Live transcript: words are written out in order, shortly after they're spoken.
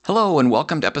Hello and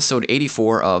welcome to episode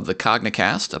 84 of the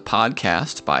Cognicast, a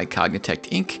podcast by Cognitect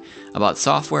Inc. about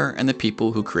software and the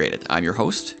people who create it. I'm your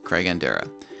host, Craig Andera.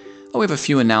 We have a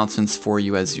few announcements for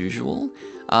you as usual.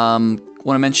 Want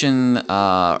to mention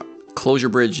Closure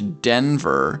Bridge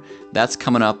Denver. That's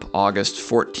coming up August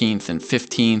 14th and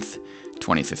 15th,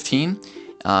 2015.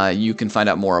 You can find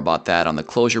out more about that on the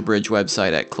Closure Bridge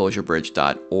website at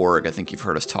closurebridge.org. I think you've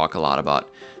heard us talk a lot about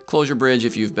Closure Bridge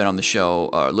if you've been on the show,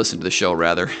 or listened to the show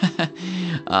rather.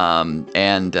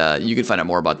 And you can find out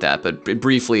more about that. But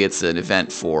briefly, it's an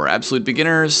event for absolute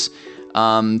beginners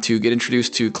to get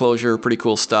introduced to Closure. Pretty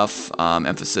cool stuff.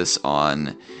 Emphasis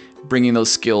on bringing those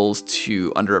skills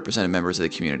to underrepresented members of the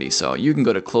community. So you can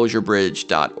go to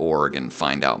closurebridge.org and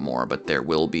find out more. But there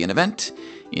will be an event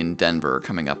in Denver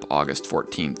coming up August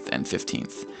 14th and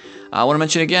 15th. I want to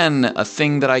mention again a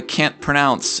thing that I can't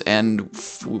pronounce and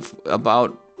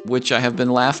about which I have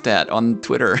been laughed at on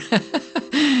Twitter.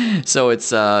 So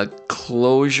it's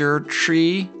Closure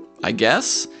Tree, I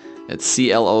guess. It's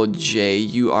CLOJURETRE.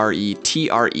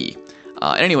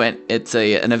 Anyway, it's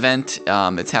an event.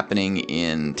 It's happening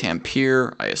in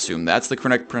Tampere. I assume that's the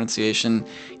correct pronunciation.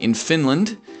 In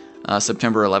Finland.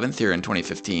 September 11th here in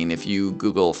 2015. If you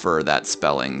Google for that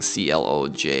spelling,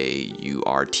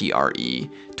 CLOJURTRE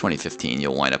 2015,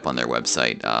 you'll wind up on their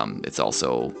website. It's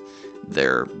also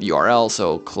their URL,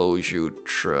 so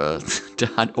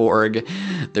closutre.org.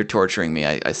 They're torturing me,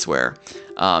 I swear.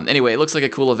 Anyway, it looks like a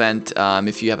cool event.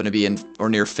 If you happen to be in or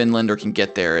near Finland or can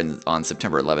get there on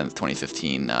September 11th,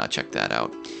 2015, check that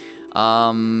out.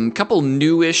 Couple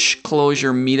newish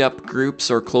Closure meetup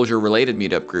groups, or Closure-related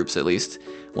meetup groups at least,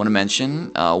 want to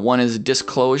mention. One is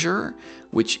Disclosure,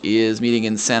 which is meeting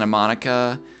in Santa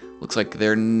Monica. Looks like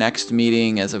their next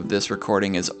meeting, as of this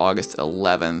recording, is August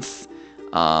 11th.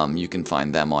 You can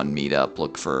find them on Meetup.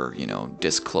 Look for,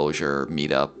 Disclosure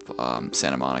Meetup,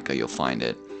 Santa Monica. You'll find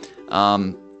it.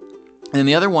 And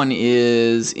the other one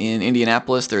is in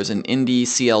Indianapolis. There's an Indy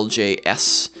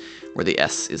CLJS, where the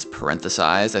S is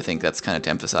parenthesized. I think that's kind of to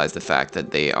emphasize the fact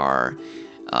that they are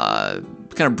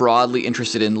kind of broadly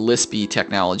interested in Lispy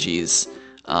technologies,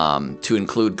 to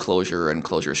include Closure and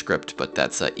ClosureScript, but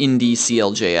that's Indy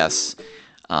CLJS.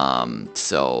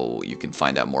 So you can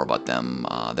find out more about them.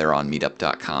 They're on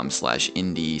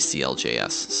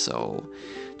meetup.com/IndyCLJS. So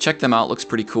check them out. Looks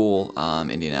pretty cool.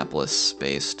 Indianapolis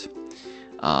based.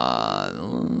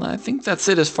 I think that's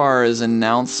it as far as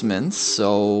announcements.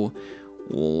 So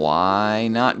why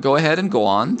not go ahead and go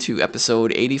on to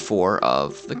episode 84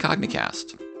 of the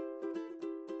Cognicast.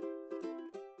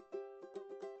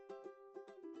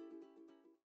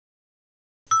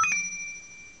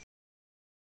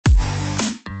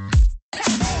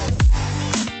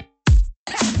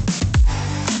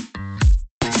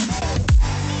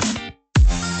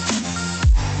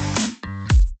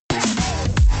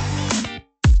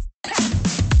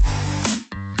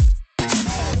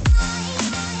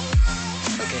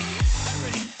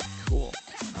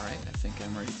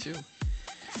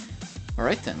 All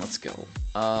right, then, let's go.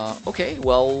 Okay,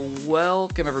 well,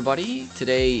 welcome, everybody.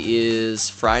 Today is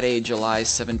Friday, July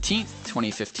 17th,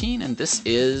 2015, and this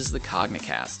is the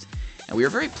Cognicast. And we are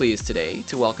very pleased today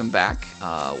to welcome back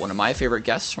one of my favorite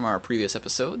guests from our previous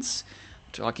episodes,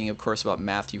 talking, of course, about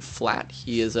Matthew Flatt.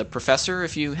 He is a professor,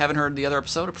 if you haven't heard the other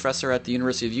episode, a professor at the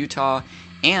University of Utah,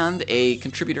 and a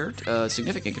contributor, a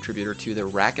significant contributor to the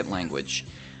Racket language.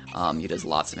 He does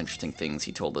lots of interesting things.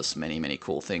 He told us many, many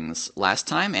cool things last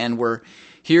time, and we're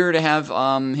here to have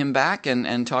him back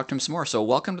and talk to him some more. So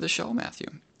welcome to the show, Matthew.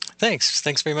 Thanks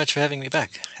very much for having me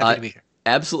back. Happy to be here.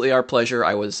 Absolutely our pleasure.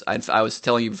 I was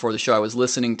telling you before the show, I was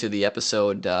listening to the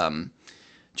episode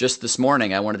just this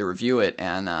morning. I wanted to review it,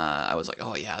 and I was like,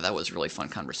 oh yeah, that was a really fun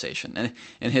conversation. And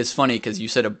it's funny because you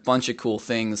said a bunch of cool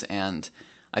things, and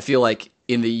I feel like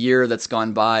in the year that's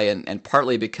gone by, and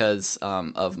partly because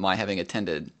of my having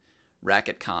attended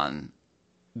RacketCon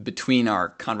between our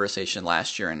conversation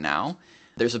last year and now,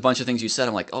 there's a bunch of things you said.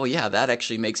 I'm like, oh yeah, that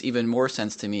actually makes even more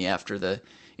sense to me after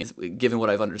given what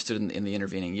I've understood in the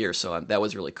intervening year. So that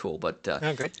was really cool. But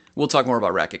great. We'll talk more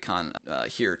about RacketCon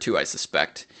here too, I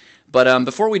suspect. But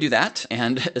before we do that,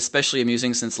 and especially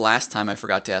amusing since last time I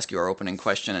forgot to ask you our opening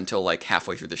question until like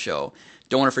halfway through the show.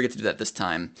 Don't want to forget to do that this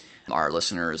time. Our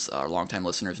listeners, our longtime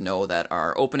listeners, know that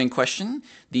our opening question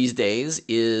these days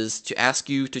is to ask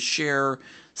you to share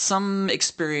some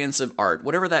experience of art,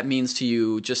 whatever that means to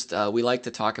you. Just we like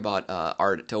to talk about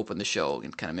art to open the show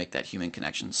and kind of make that human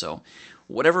connection. So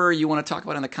whatever you want to talk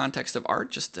about in the context of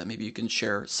art, just maybe you can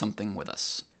share something with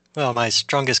us. Well, my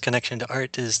strongest connection to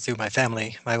art is through my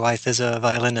family. My wife is a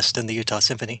violinist in the Utah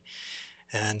Symphony,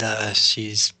 and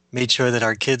she's made sure that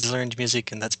our kids learned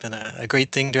music, and that's been a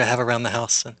great thing to have around the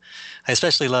house. And I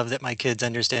especially love that my kids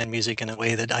understand music in a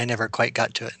way that I never quite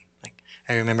got to it. Like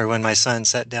I remember when my son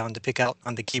sat down to pick out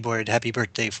on the keyboard "Happy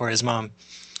Birthday" for his mom.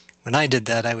 When I did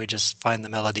that, I would just find the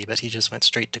melody, but he just went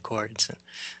straight to chords.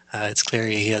 And it's clear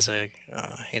he has a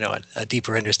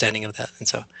deeper understanding of that, and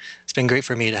so it's been great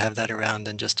for me to have that around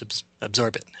and just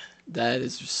absorb it. That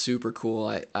is super cool.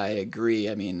 I agree.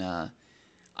 I mean,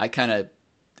 I kind of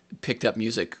picked up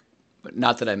music,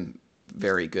 not that I'm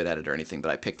very good at it or anything,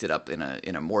 but I picked it up in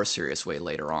a more serious way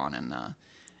later on,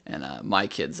 and my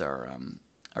kids are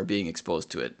being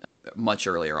exposed to it much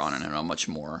earlier on, and a much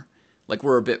more like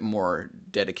we're a bit more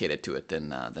dedicated to it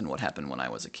than what happened when I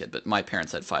was a kid. But my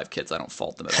parents had 5 kids. I don't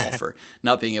fault them at all for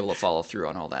not being able to follow through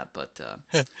on all that. But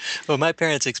Well, my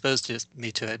parents exposed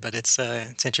me to it, but it's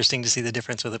interesting to see the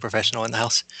difference with a professional in the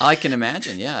house. I can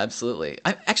imagine. Yeah, absolutely.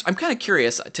 I'm kind of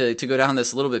curious to go down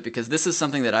this a little bit because this is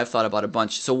something that I've thought about a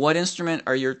bunch. So, what instrument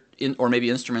are or maybe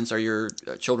instruments are your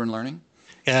children learning?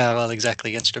 Yeah, well,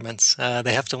 exactly. Instruments.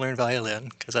 They have to learn violin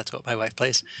because that's what my wife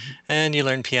plays, and you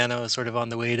learn piano sort of on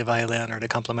the way to violin or to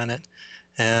complement it.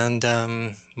 And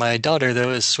my daughter,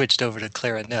 though, has switched over to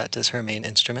clarinet as her main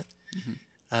instrument.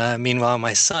 Mm-hmm. Meanwhile,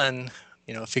 my son,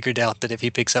 figured out that if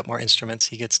he picks up more instruments,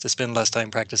 he gets to spend less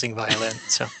time practicing violin.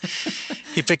 So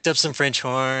he picked up some French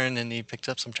horn and he picked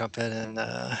up some trumpet and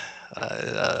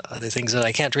other things that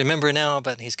I can't remember now,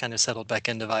 but he's kind of settled back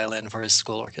into violin for his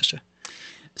school orchestra.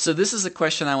 So this is a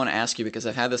question I want to ask you because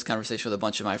I've had this conversation with a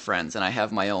bunch of my friends, and I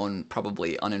have my own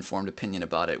probably uninformed opinion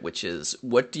about it, which is,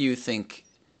 what do you think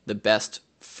the best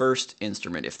first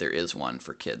instrument, if there is one,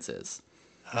 for kids is?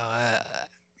 Uh,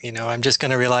 I'm just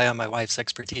going to rely on my wife's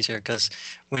expertise here because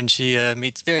when she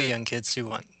meets very young kids who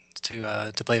want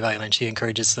to play violin, she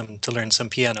encourages them to learn some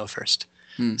piano first.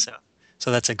 Hmm.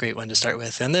 So that's a great one to start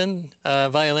with, and then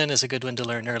violin is a good one to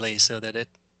learn early so that it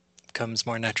comes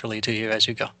more naturally to you as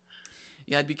you go.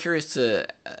 Yeah, I'd be curious to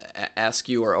ask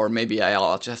you, or maybe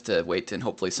I'll just have to wait and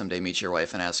hopefully someday meet your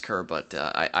wife and ask her. But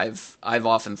I've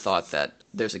often thought that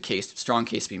there's a strong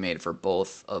case to be made for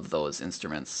both of those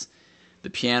instruments. The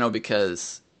piano,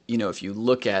 because if you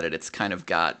look at it, it's kind of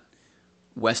got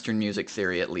Western music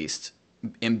theory at least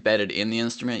embedded in the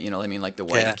instrument. You know what I mean? Like the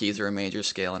white keys are a major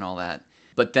scale and all that.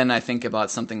 But then I think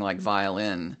about something like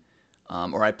violin,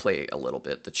 or I play a little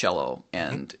bit the cello,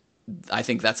 and I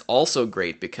think that's also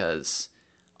great because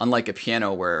unlike a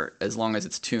piano where as long as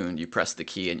it's tuned, you press the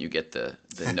key and you get the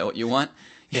note you want,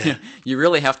 Yeah. you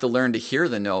really have to learn to hear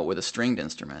the note with a stringed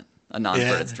instrument, a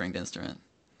non-fretted Yeah. stringed instrument.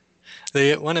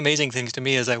 The one amazing thing to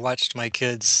me is I watched my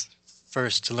kids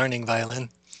first learning violin.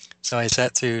 So I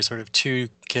sat through sort of 2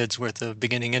 kids worth of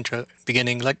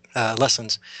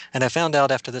lessons, and I found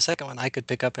out after the second one I could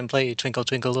pick up and play "Twinkle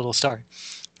Twinkle Little Star,"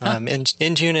 Huh. in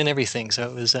tune and everything. So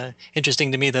it was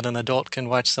interesting to me that an adult can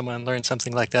watch someone learn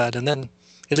something like that and then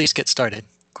at least get started.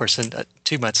 Of course,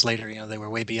 2 months later, they were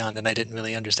way beyond, and I didn't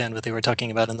really understand what they were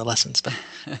talking about in the lessons.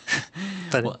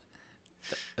 But Well,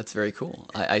 that's very cool.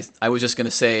 I was just going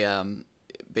to say,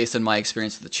 based on my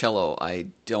experience with the cello, I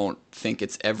don't think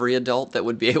it's every adult that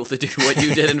would be able to do what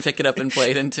you did and pick it up and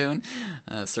play it in tune.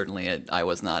 Certainly, I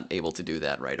was not able to do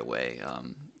that right away.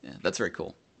 Yeah, that's very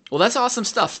cool. Well, that's awesome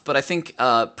stuff, but I think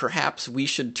perhaps we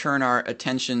should turn our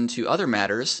attention to other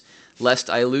matters, lest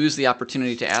I lose the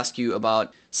opportunity to ask you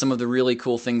about some of the really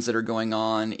cool things that are going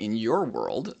on in your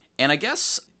world. And I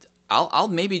guess I'll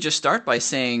maybe just start by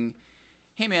saying,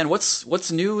 hey man,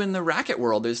 what's new in the racket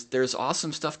world? There's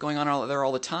awesome stuff going on out there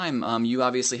all the time. You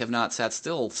obviously have not sat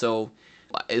still, so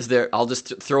is there? I'll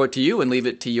just throw it to you and leave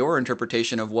it to your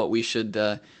interpretation of what we should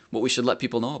let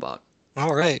people know about.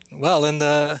 all right. Well,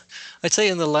 I'd say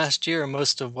in the last year,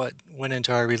 most of what went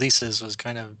into our releases was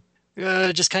kind of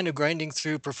just kind of grinding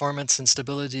through performance and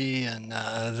stability and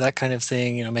that kind of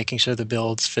thing. Making sure the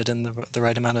builds fit in the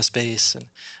right amount of space and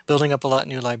building up a lot of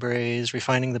new libraries,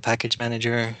 refining the package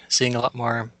manager, seeing a lot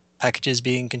more packages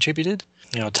being contributed.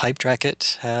 Typed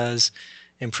Racket has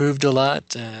improved a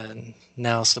lot and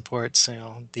now supports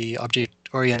the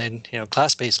object-oriented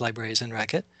class-based libraries in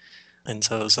Racket. And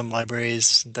so some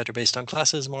libraries that are based on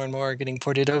classes more and more are getting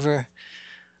ported over.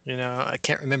 I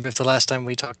can't remember if the last time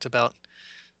we talked about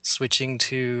switching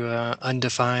to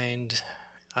undefined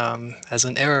as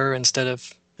an error instead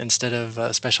of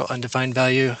a special undefined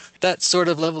value. That sort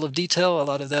of level of detail, a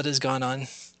lot of that has gone on.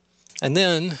 And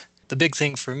then the big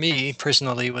thing for me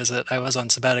personally was that I was on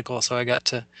sabbatical, so I got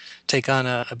to take on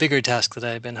a bigger task that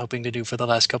I've been hoping to do for the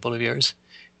last couple of years,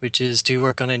 which is to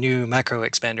work on a new macro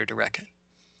expander to Racket.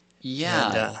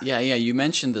 Yeah, And yeah. You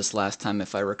mentioned this last time,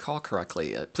 if I recall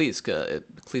correctly. Please go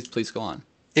on.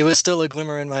 It was still a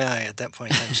glimmer in my eye at that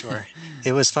point, I'm sure.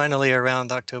 It was finally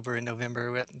around October and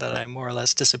November that I more or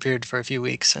less disappeared for a few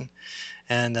weeks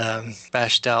and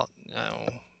bashed out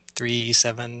 3,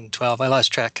 7, 12. I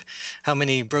lost track how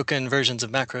many broken versions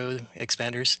of macro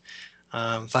expanders,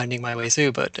 finding my way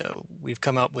through. But we've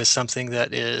come up with something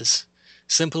that is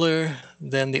simpler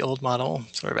than the old model,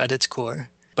 sort of at its core,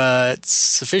 but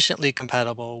sufficiently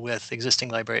compatible with existing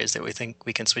libraries that we think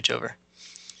we can switch over.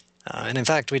 And in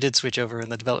fact, we did switch over in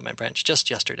the development branch just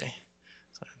yesterday.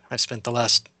 So I've spent the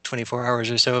last 24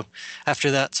 hours or so after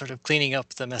that sort of cleaning up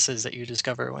the messes that you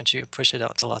discover once you push it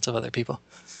out to lots of other people.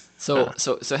 So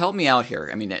help me out here.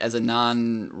 I mean, as a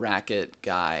non-Racket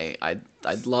guy,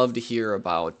 I'd love to hear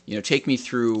about, take me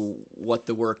through what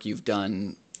the work you've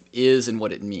done is and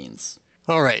what it means.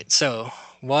 All right, so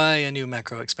why a new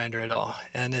macro expander at all?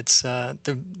 And it's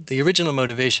the original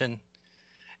motivation.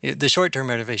 The short-term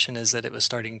motivation is that it was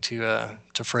starting to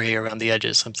fray around the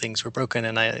edges. Some things were broken,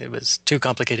 and it was too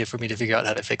complicated for me to figure out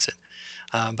how to fix it.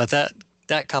 But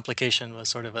that complication was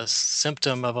sort of a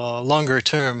symptom of a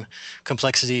longer-term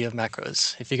complexity of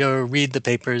macros. If you go read the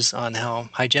papers on how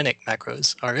hygienic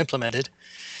macros are implemented,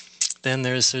 then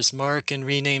there's this mark and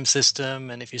rename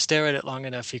system, and if you stare at it long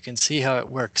enough, you can see how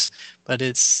it works. But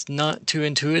it's not too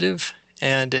intuitive,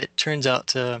 and it turns out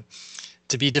to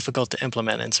be difficult to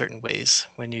implement in certain ways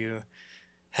when you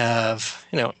have,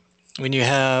 when you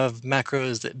have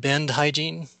macros that bend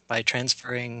hygiene by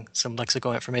transferring some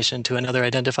lexical information to another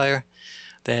identifier,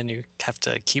 then you have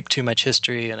to keep too much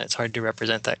history and it's hard to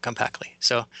represent that compactly.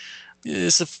 So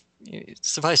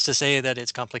suffice to say that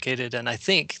it's complicated, and I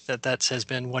think that has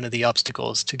been one of the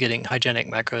obstacles to getting hygienic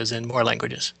macros in more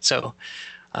languages. So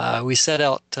we set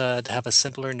out to have a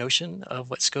simpler notion of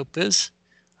what scope is,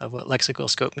 of what lexical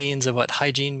scope means, of what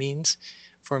hygiene means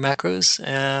for macros,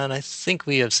 and I think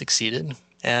we have succeeded.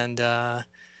 And the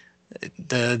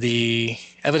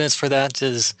evidence for that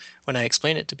is when I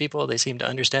explain it to people, they seem to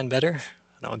understand better.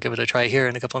 And I'll give it a try here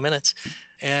in a couple of minutes.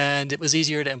 And it was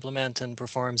easier to implement and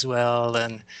performs well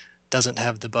and doesn't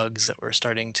have the bugs that were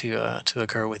starting to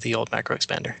occur with the old macro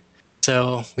expander.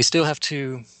 So we still have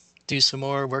to do some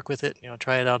more work with it,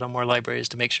 try it out on more libraries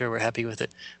to make sure we're happy with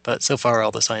it. But so far,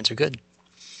 all the signs are good.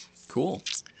 Cool.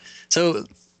 So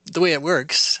the way it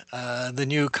works, the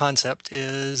new concept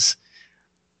is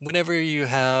whenever you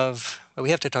have, well, we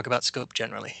have to talk about scope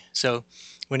generally. So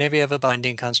whenever you have a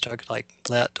binding construct like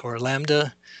let or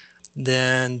lambda,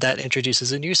 then that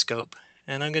introduces a new scope.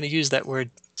 And I'm going to use that word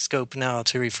scope now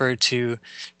to refer to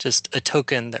just a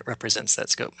token that represents that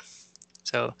scope.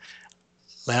 So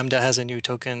lambda has a new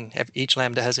token. Each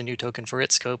lambda has a new token for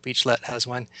its scope. Each let has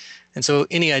one. And so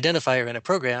any identifier in a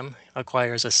program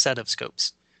acquires a set of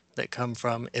scopes that come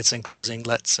from its enclosing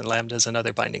lets and lambdas and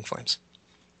other binding forms.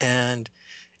 And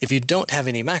if you don't have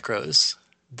any macros,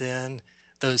 then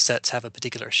those sets have a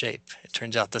particular shape. It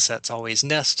turns out the sets always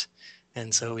nest.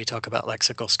 And so we talk about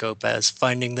lexical scope as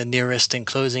finding the nearest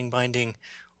enclosing binding,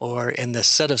 or in the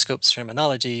set of scopes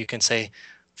terminology, you can say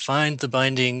find the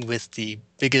binding with the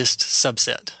biggest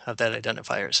subset of that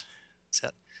identifier's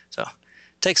set. So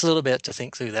it takes a little bit to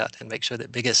think through that and make sure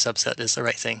that biggest subset is the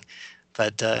right thing.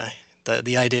 But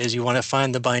the idea is you want to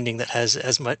find the binding that has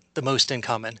the most in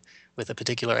common with a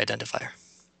particular identifier.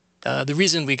 The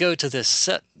reason we go to this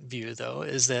set view, though,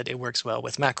 is that it works well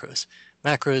with macros.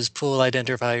 Macros pull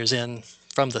identifiers in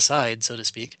from the side, so to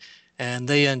speak, and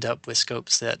they end up with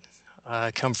scopes that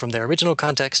come from their original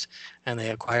context, and they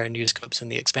acquire new scopes in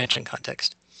the expansion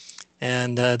context.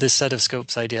 And this set of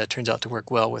scopes idea turns out to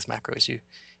work well with macros.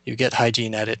 You get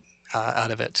hygiene out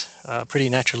of it pretty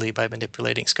naturally by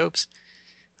manipulating scopes,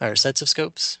 or sets of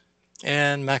scopes,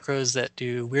 and macros that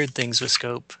do weird things with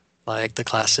scope, like the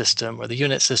class system or the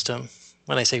unit system.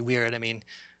 When I say weird, I mean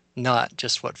not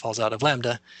just what falls out of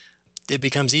lambda. It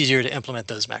becomes easier to implement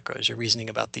those macros. You're reasoning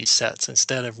about these sets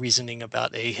instead of reasoning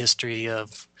about a history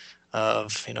of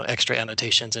extra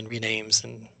annotations and renames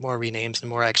and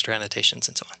more extra annotations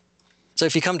and so on. So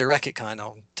if you come to RacketCon,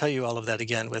 I'll tell you all of that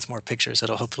again with more pictures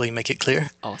that'll hopefully make it clear.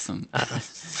 Awesome.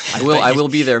 I will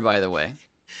be there, by the way.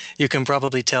 You can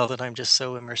probably tell that I'm just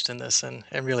so immersed in this and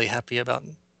I'm really happy about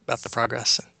the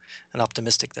progress and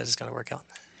optimistic that it's going to work out.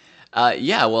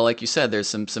 Yeah, well, like you said, there's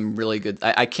some really good.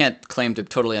 I can't claim to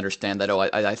totally understand that.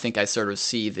 I think I sort of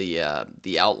see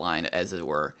the outline, as it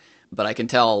were, but I can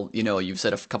tell. You've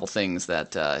said a couple things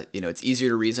that it's easier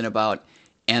to reason about,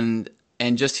 and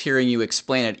just hearing you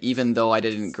explain it, even though I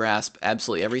didn't grasp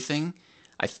absolutely everything,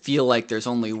 I feel like there's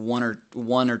only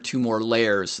one or two more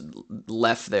layers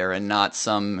left there, and not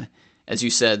some, as you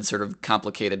said, sort of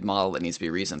complicated model that needs to be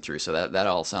reasoned through. So that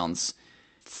all sounds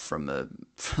from a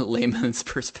layman's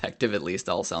perspective, at least,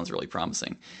 all sounds really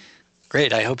promising.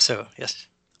 Great, I hope so. Yes.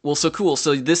 Well, so cool.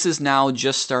 So this is now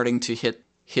just starting to hit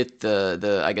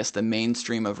the I guess the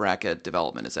mainstream of Racket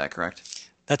development. Is that correct?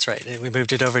 That's right. We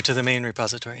moved it over to the main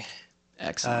repository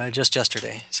Excellent. just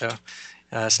yesterday. So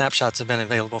snapshots have been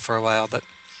available for a while, but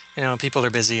people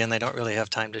are busy and they don't really have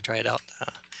time to try it out.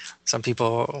 Some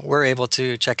people were able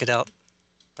to check it out,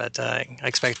 but I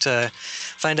expect to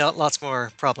find out lots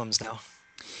more problems now.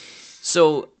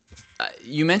 So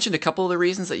you mentioned a couple of the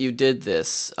reasons that you did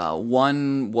this.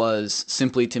 One was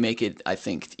simply to make it, I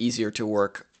think, easier to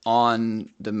work on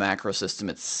the macro system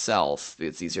itself.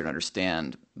 It's easier to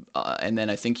understand. And then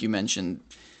I think you mentioned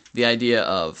the idea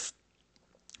of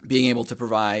being able to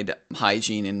provide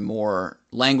hygiene in more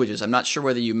languages. I'm not sure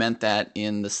whether you meant that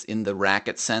in the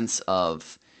Racket sense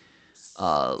of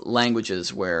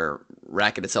languages where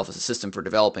Racket itself is a system for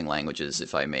developing languages,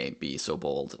 if I may be so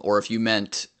bold, or if you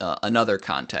meant another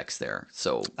context there.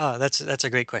 So, that's a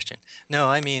great question. No,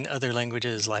 I mean other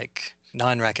languages like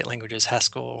non-Racket languages,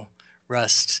 Haskell,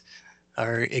 Rust,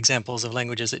 are examples of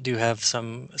languages that do have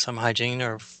some hygiene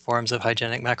or forms of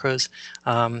hygienic macros,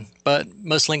 but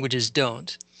most languages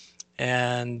don't.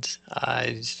 And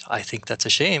I think that's a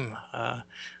shame.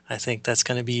 I think that's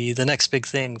going to be the next big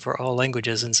thing for all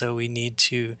languages, and so we need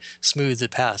to smooth the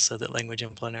path so that language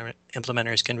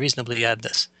implementers can reasonably add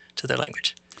this to their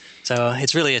language. So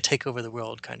it's really a take over the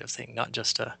world kind of thing, not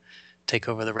just a take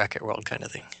over the Racket world kind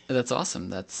of thing. that's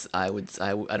awesome. I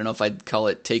don't know if I'd call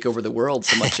it take over the world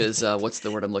so much as what's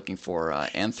the word I'm looking for?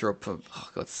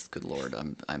 Good Lord.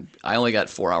 I only got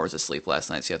 4 hours of sleep last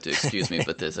night, so you have to excuse me.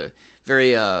 But there's a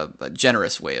very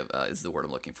generous way of is the word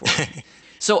I'm looking for.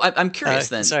 So I'm curious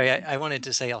then. Sorry, I wanted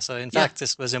to say also, in fact,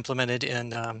 this was implemented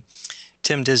in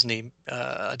Tim Disney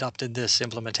adopted this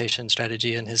implementation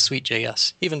strategy in his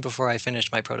Sweet.js even before I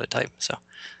finished my prototype. So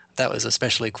that was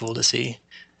especially cool to see.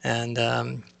 And,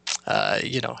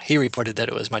 he reported that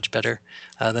it was much better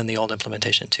than the old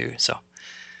implementation too.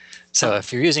 So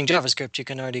if you're using JavaScript, you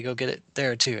can already go get it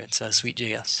there too. It's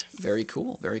Sweet.js. Very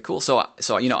cool, very cool. So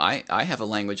I have a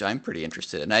language I'm pretty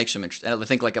interested in. I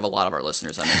think like of a lot of our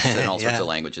listeners, I'm interested in all sorts of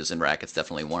languages, and Racket's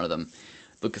definitely one of them.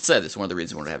 Like I said, it's one of the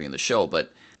reasons we're having you on the show.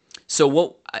 But so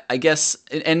what I guess,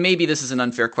 and maybe this is an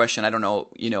unfair question. I don't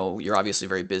know. You're obviously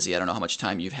very busy. I don't know how much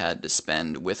time you've had to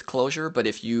spend with Clojure, but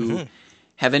if you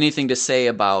have anything to say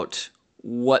about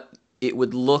what it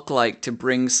would look like to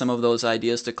bring some of those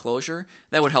ideas to Clojure,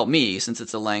 that would help me since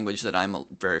it's a language that I'm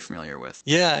very familiar with.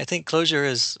 Yeah, I think Clojure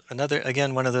is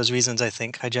one of those reasons I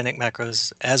think hygienic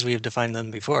macros, as we've defined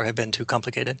them before, have been too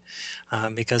complicated.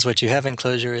 Because what you have in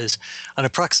Clojure is an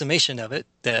approximation of it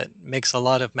that makes a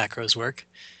lot of macros work.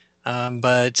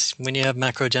 But when you have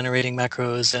macro generating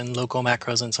macros and local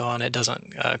macros and so on, it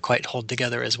doesn't quite hold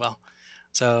together as well.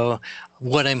 So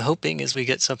what I'm hoping is we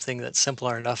get something that's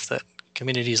simpler enough that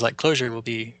communities like Clojure will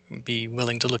be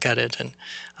willing to look at it and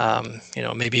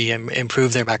maybe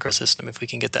improve their macro system if we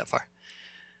can get that far.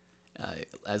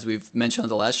 As we've mentioned on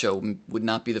the last show, would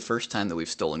not be the first time that we've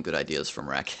stolen good ideas from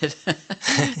Racket,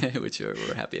 which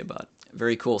we're happy about.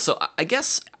 Very cool. So I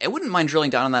guess I wouldn't mind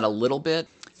drilling down on that a little bit.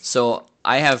 So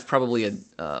I have probably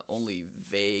a only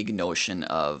vague notion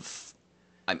of.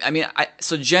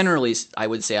 So generally, I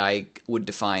would say I would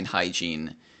define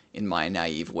hygiene in my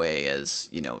naive way as,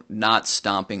 not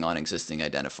stomping on existing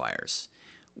identifiers,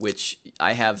 which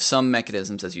I have some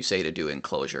mechanisms, as you say, to do in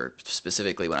Clojure.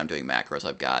 Specifically, when I'm doing macros,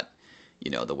 I've got,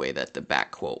 the way that the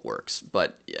back quote works.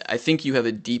 But I think you have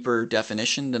a deeper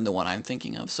definition than the one I'm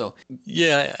thinking of. So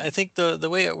yeah, I think the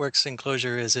way it works in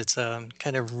Clojure is it's a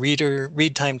kind of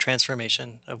read time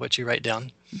transformation of what you write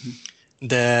down. Mm-hmm.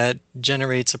 That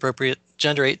generate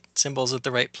symbols at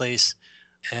the right place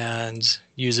and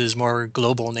uses more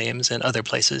global names in other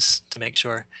places to make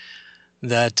sure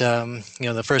that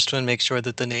the first one makes sure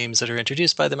that the names that are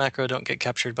introduced by the macro don't get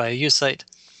captured by a use site,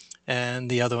 and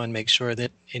the other one makes sure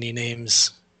that any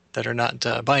names that are not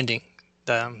binding.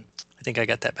 I think I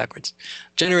got that backwards.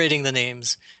 Generating the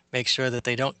names makes sure that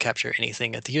they don't capture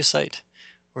anything at the use site,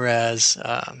 whereas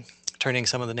turning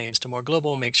some of the names to more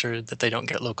global, make sure that they don't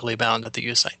get locally bound at the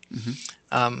use site.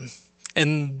 Mm-hmm.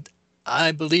 And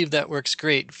I believe that works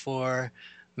great for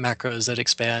macros that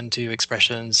expand to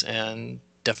expressions and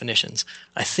definitions.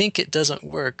 I think it doesn't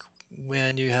work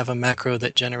when you have a macro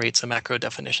that generates a macro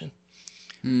definition,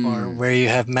 or where you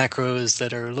have macros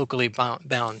that are locally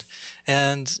bound.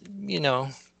 And,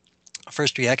 a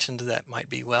first reaction to that might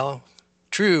be, well,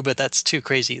 true, but that's too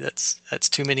crazy. That's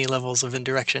too many levels of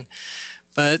indirection.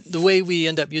 But the way we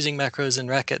end up using macros in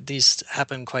Racket, these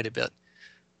happen quite a bit.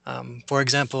 For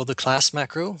example, the class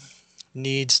macro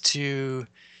needs to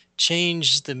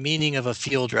change the meaning of a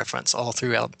field reference all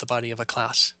throughout the body of a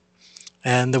class.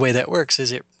 And the way that works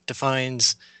is it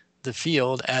defines the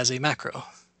field as a macro.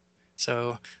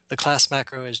 So the class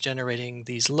macro is generating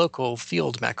these local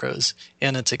field macros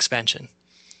in its expansion.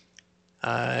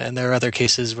 And there are other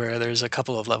cases where there's a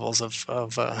couple of levels of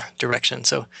direction.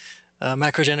 So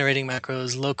macro generating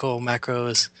macros, local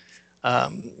macros,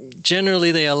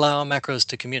 generally they allow macros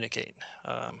to communicate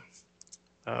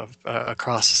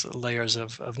across layers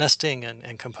of nesting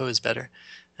and compose better.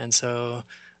 And so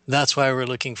that's why we're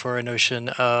looking for a notion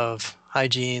of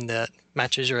hygiene that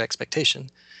matches your expectation.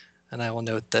 And I will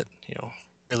note that,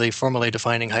 really formally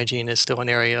defining hygiene is still an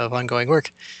area of ongoing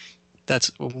work. That's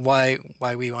why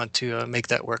we want to make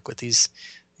that work with these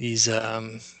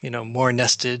more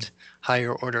nested,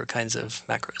 higher order kinds of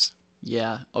macros.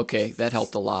 Yeah, okay, that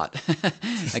helped a lot.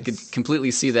 I could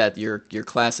completely see that your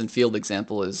class and field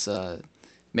example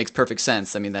makes perfect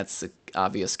sense. I mean, that's an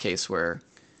obvious case where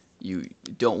you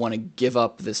don't want to give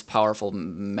up this powerful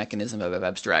mechanism of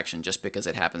abstraction just because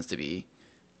it happens to be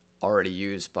already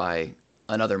used by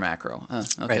another macro.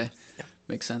 Okay. Right. Yeah.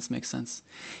 Makes sense.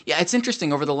 Yeah, it's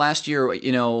interesting. Over the last year,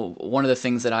 one of the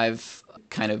things that I've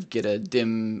kind of get a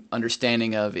dim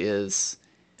understanding of is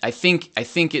I think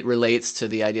it relates to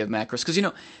the idea of macros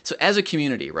because so as a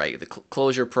community, right, the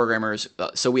Clojure programmers,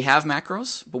 so we have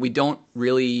macros, but we don't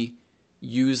really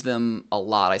use them a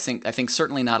lot. I think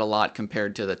certainly not a lot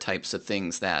compared to the types of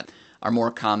things that are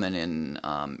more common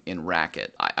in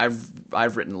Racket.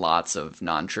 I've written lots of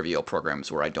non-trivial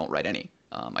programs where I don't write any.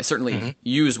 I certainly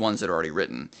use ones that are already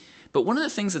written. But one of the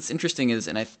things that's interesting is,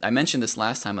 and I mentioned this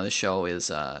last time on the show,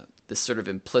 is this sort of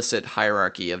implicit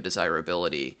hierarchy of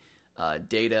desirability,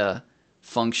 data,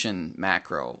 function,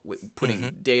 macro, putting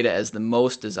data as the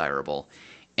most desirable.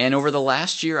 And over the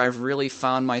last year, I've really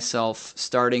found myself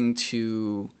starting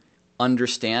to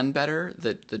understand better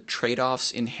the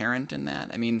trade-offs inherent in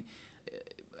that. I mean,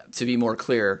 to be more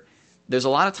clear, there's a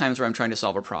lot of times where I'm trying to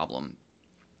solve a problem.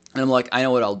 And I'm like, I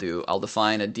know what I'll do. I'll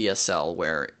define a DSL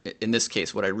where, in this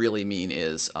case, what I really mean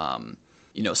is, some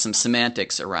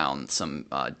semantics around some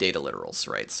data literals,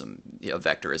 right? A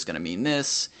vector is going to mean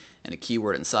this, and a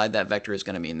keyword inside that vector is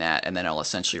going to mean that, and then I'll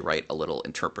essentially write a little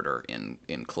interpreter in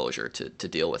Clojure to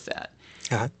deal with that.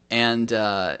 Uh-huh.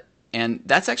 And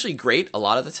that's actually great a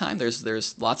lot of the time.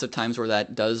 There's lots of times where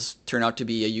that does turn out to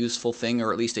be a useful thing,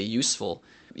 or at least a useful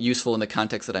in the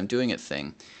context that I'm doing it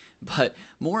thing. But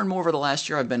more and more over the last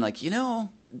year, I've been like,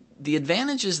 the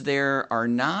advantages there are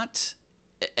not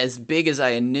as big as I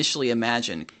initially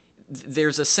imagined.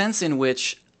 There's a sense in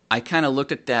which I kind of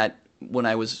looked at that when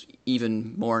I was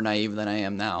even more naive than I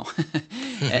am now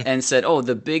and said, oh,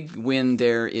 the big win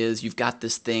there is you've got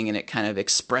this thing and it kind of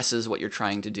expresses what you're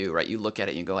trying to do, right? You look at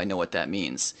it and you go, I know what that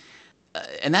means.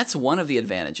 And that's one of the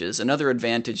advantages. Another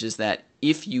advantage is that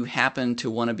if you happen to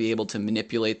want to be able to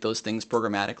manipulate those things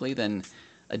programmatically, then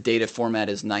a data format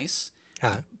is nice.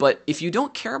 Uh-huh. But if you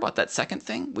don't care about that second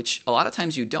thing, which a lot of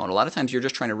times you don't, a lot of times you're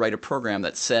just trying to write a program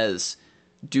that says,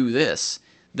 do this,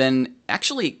 then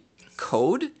actually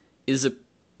code is a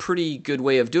pretty good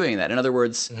way of doing that. In other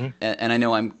words, and I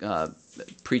know I'm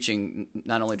preaching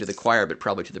not only to the choir, but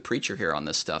probably to the preacher here on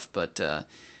this stuff, but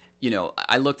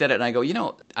I looked at it and I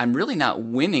go, I'm really not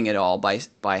winning at all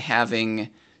by having,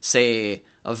 say,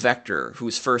 a vector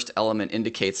whose first element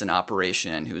indicates an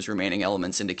operation and whose remaining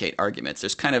elements indicate arguments.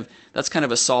 That's kind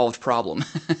of a solved problem,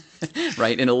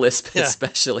 right? In a Lisp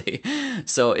especially.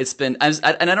 So it's been, and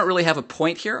I don't really have a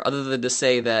point here other than to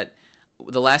say that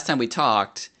the last time we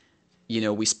talked,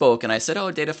 we spoke and I said, oh,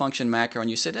 data function macro, and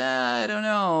you said, I don't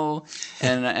know.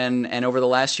 And over the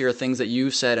last year, things that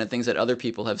you've said and things that other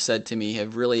people have said to me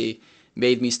have really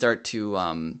made me start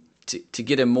to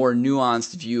get a more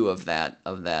nuanced view of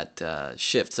that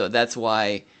shift. So that's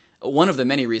why one of the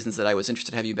many reasons that I was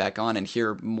interested to have you back on and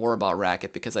hear more about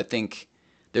Racket, because I think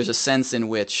there's a sense in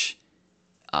which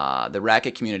the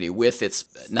Racket community, with its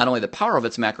not only the power of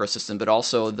its macro system, but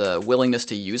also the willingness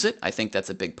to use it, I think that's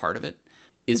a big part of it,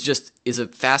 is a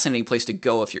fascinating place to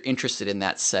go if you're interested in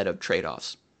that set of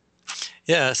trade-offs.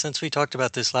 Yeah, since we talked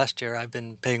about this last year, I've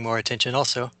been paying more attention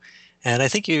also. And I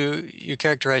think you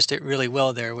characterized it really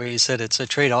well there, where you said it's a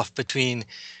trade-off between,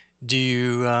 do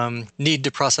you need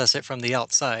to process it from the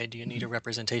outside? Do you need a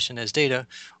representation as data,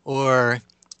 or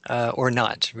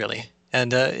not really?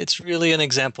 And it's really an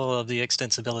example of the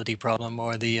extensibility problem,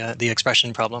 or the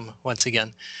expression problem. Once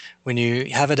again, when you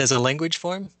have it as a language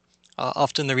form,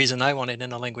 often the reason I want it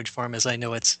in a language form is I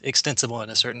know it's extensible in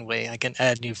a certain way. I can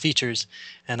add new features,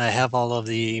 and I have all of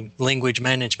the language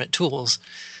management tools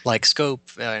like scope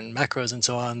and macros and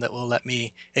so on that will let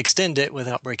me extend it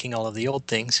without breaking all of the old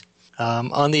things.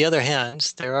 On the other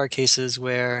hand, there are cases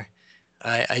where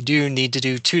I do need to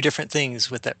do two different things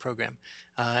with that program.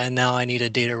 And now I need a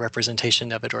data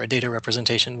representation of it, or a data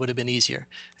representation would have been easier.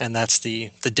 And that's the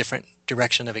different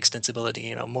direction of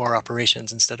extensibility, more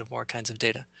operations instead of more kinds of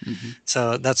data. Hmm.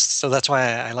 So that's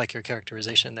why I like your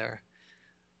characterization there.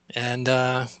 And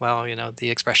well, the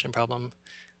expression problem,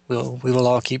 we will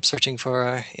all keep searching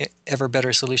for ever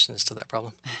better solutions to that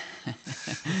problem.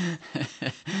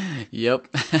 Yep.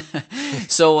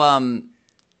 So,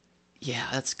 yeah,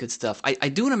 that's good stuff. I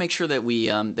do want to make sure that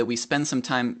we spend some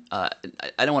time. I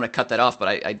don't want to cut that off,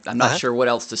 but I'm not Uh-huh. sure what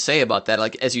else to say about that.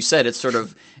 Like as you said, it's sort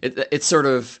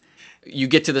of you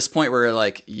get to this point where you're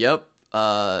like, yep,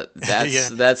 Yeah.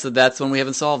 that's one we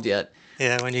haven't solved yet.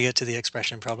 Yeah, when you get to the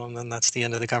expression problem, then that's the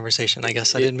end of the conversation, I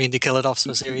guess. I didn't mean to kill it off so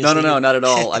No, no, seriously no, either. not at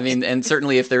all. I mean, and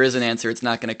certainly if there is an answer, it's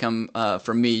not going to come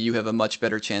from me. You have a much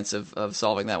better chance of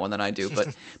solving that one than I do.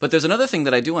 But there's another thing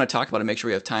that I do want to talk about and make sure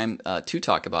we have time to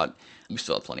talk about. We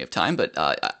still have plenty of time, but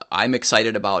I'm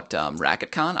excited about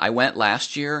RacketCon. I went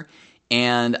last year,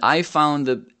 and I found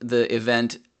the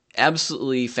event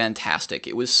absolutely fantastic.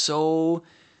 It was so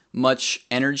much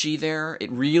energy there.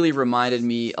 It really reminded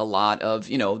me a lot of,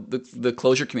 the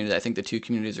Clojure community. I think the two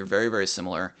communities are very, very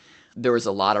similar. There was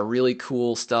a lot of really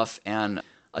cool stuff and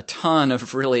a ton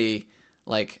of really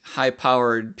like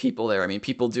high-powered people there. I mean,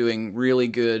 people doing really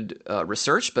good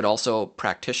research, but also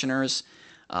practitioners.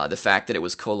 The fact that it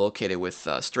was co-located with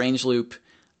Strangeloop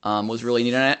was really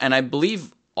neat, and I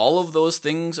believe all of those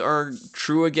things are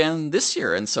true again this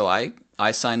year. And so I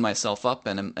signed myself up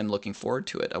and am looking forward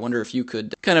to it. I wonder if you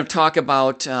could kind of talk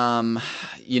about,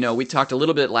 we talked a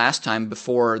little bit last time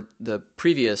before the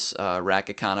previous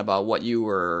RacketCon about what you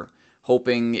were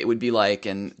hoping it would be like,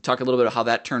 and talk a little bit about how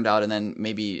that turned out, and then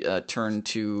maybe turn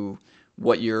to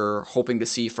what you're hoping to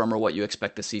see from or what you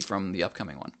expect to see from the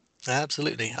upcoming one.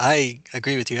 Absolutely. I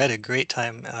agree with you. I had a great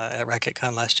time at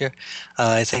RacketCon last year.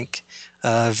 I think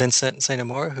Vincent St.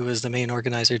 Amour, who was the main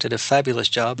organizer, did a fabulous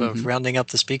job of Mm-hmm. rounding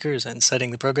up the speakers and setting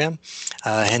the program.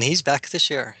 And he's back this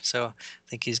year. So I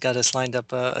think he's got us lined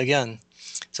up again.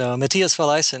 So Matthias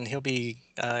Falleisen, he'll be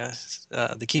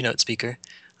the keynote speaker,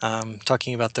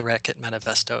 talking about the Racket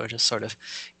Manifesto, just sort of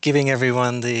giving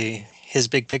everyone his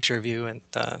big picture view. And,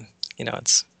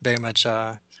 it's very much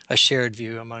a shared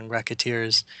view among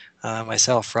racketeers.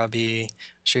 Myself, Robbie,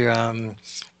 Shriram,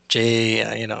 Jay,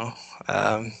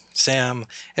 Sam,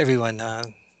 everyone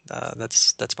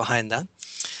that's behind that.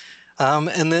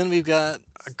 And then we've got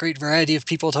a great variety of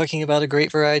people talking about a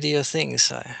great variety of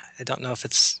things. I don't know if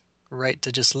it's right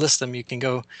to just list them. You can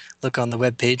go look on the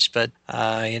webpage, but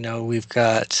we've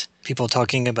got people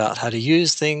talking about how to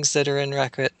use things that are in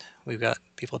Racket. We've got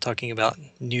people talking about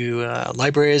new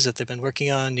libraries that they've been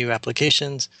working on, new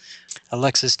applications.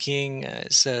 Alexis King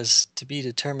says to be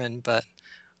determined, but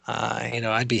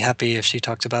I'd be happy if she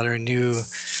talked about her new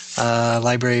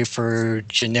library for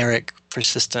generic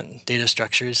persistent data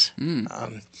structures.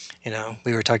 Mm,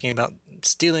 We were talking about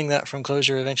stealing that from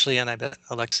Clojure eventually, and I bet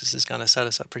Alexis is going to set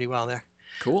us up pretty well there.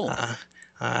 cool.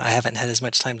 I haven't had as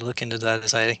much time to look into that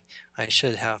as I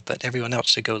should have, but everyone else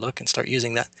should go look and start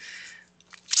using that.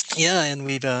 Yeah, and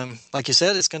we've, like you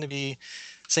said, it's going to be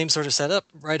same sort of setup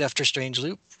right after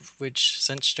Strangeloop, which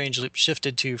since Strangeloop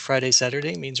shifted to Friday,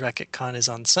 Saturday, means RacketCon is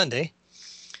on Sunday.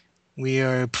 We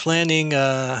are planning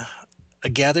a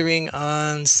gathering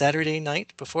on Saturday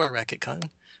night before RacketCon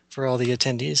for all the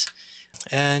attendees,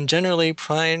 and generally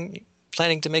planning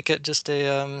to make it just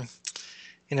a,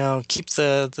 keep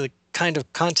the kind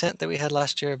of content that we had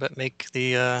last year, but make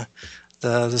the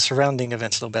surrounding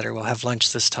events a little better. We'll have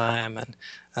lunch this time and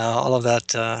all of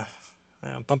that.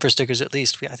 Bumper stickers at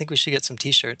least. I think we should get some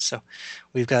T-shirts. So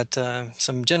we've got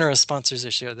some generous sponsors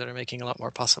this year that are making a lot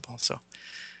more possible. So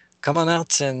come on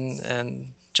out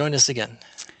and join us again.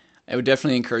 I would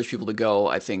definitely encourage people to go.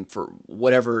 I think for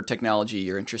whatever technology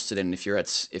you're interested in, if you're at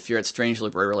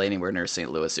Strangeloop or really anywhere near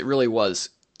St. Louis, it really was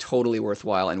totally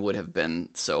worthwhile and would have been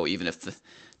so even if the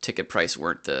ticket price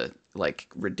weren't the like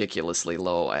ridiculously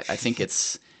low. I think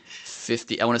it's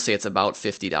 50. I want to say it's about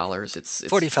 $50. It's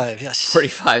 45, yes.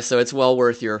 45, so it's well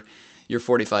worth your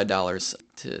 $45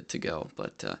 to go.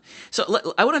 But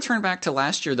I want to turn back to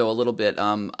last year though a little bit.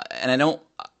 And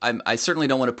I certainly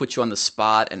don't want to put you on the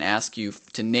spot and ask you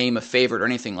to name a favorite or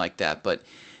anything like that. But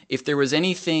if there was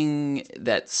anything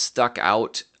that stuck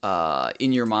out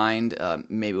in your mind,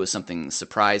 maybe it was something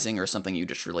surprising or something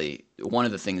one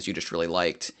of the things you just really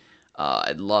liked.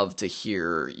 I'd love to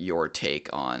hear your take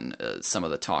on some of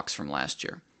the talks from last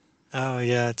year. Oh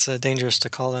yeah, it's dangerous to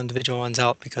call individual ones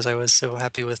out because I was so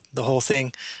happy with the whole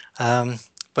thing.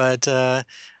 But I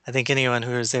think anyone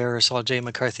who was there or saw Jay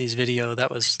McCarthy's video,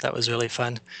 that was really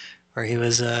fun, where he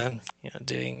was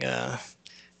doing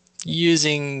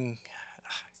using.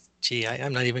 Gee,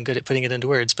 I'm not even good at putting it into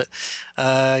words, but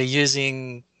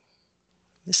using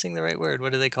missing the right word.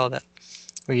 What do they call that?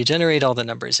 Where you generate all the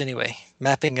numbers anyway,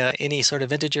 mapping any sort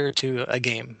of integer to a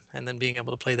game, and then being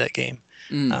able to play that game.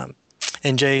 Mm. Um,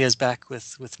 and Jay is back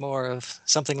with more of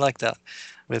something like that,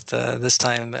 with this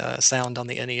time sound on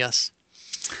the NES.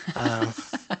 Uh,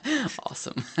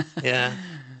 Awesome. yeah.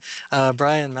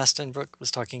 Brian Mastenbrook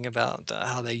was talking about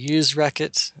how they use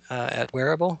Racket at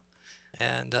Wearable,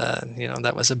 and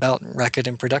that was about Racket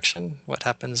in production. What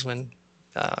happens when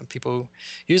people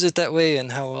use it that way,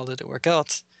 and how well did it work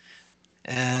out?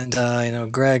 And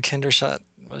Greg Hendershot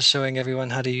was showing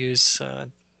everyone how to use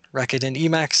Racket in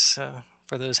Emacs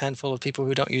for those handful of people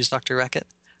who don't use Dr. Racket.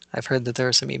 I've heard that there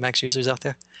are some Emacs users out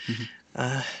there.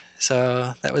 Mhm.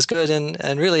 So that was good,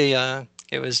 and really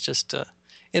it was just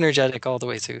energetic all the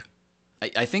way through.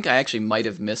 I think I actually might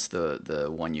have missed the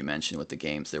one you mentioned with the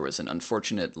games. There was an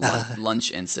unfortunate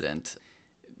lunch incident.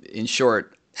 In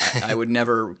short, I would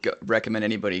never recommend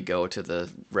anybody go to the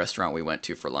restaurant we went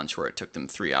to for lunch where it took them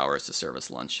 3 hours to serve us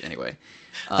lunch. Anyway,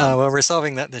 Well, we're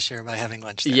solving that this year by having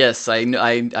lunch there. yes, I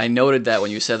noted that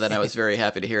when you said that, and I was very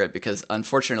happy to hear it because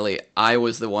unfortunately I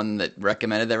was the one that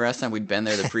recommended that restaurant. We'd been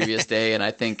there the previous day, and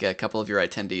I think a couple of your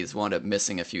attendees wound up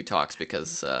missing a few talks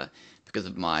because of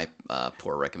my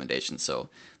poor recommendation. So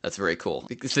that's very cool.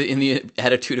 It's in the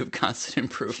attitude of constant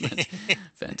improvement.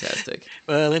 Fantastic.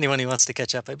 Well, anyone who wants to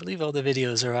catch up, I believe all the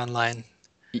videos are online.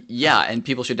 Yeah, and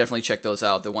people should definitely check those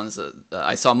out. The ones that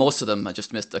I saw most of them, I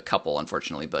just missed a couple,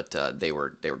 unfortunately, but they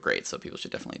were great. So people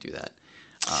should definitely do that.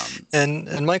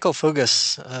 And Michael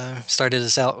Fogus started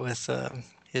us out with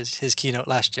his keynote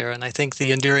last year, and I think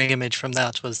the enduring image from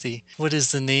that was the what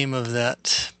is the name of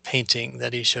that painting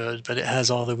that he showed? But it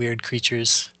has all the weird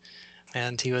creatures,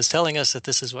 and he was telling us that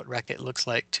this is what Racket looks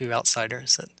like to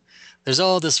outsiders. That there's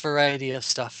all this variety of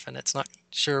stuff, and it's not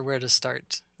sure where to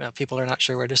start. People are not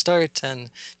sure where to start, and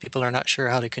people are not sure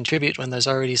how to contribute when there's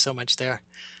already so much there.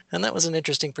 And that was an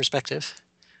interesting perspective.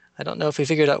 I don't know if we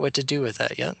figured out what to do with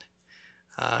that yet,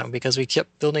 because we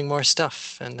kept building more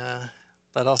stuff, and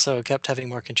but also kept having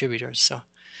more contributors. So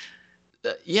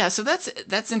Yeah, so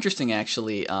that's interesting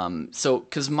actually. So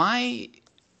because my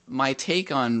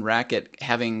take on Racket,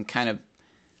 having kind of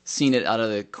seen it out of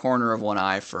the corner of one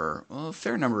eye for a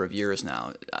fair number of years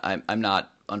now, I'm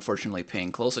not unfortunately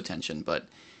paying close attention, but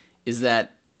is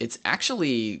that it's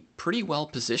actually pretty well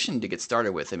positioned to get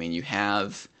started with. I mean, you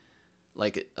have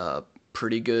like a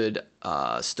pretty good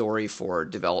story for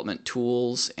development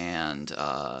tools and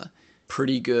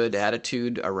pretty good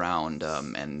attitude around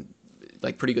and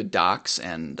like pretty good docs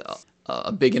and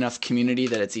a big enough community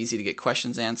that it's easy to get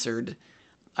questions answered.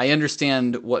 I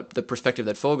understand what the perspective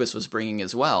that Fogus was bringing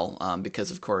as well,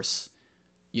 because of course,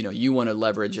 you want to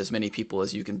leverage as many people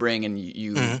as you can bring, and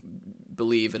you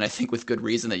believe, and I think with good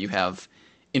reason, that you have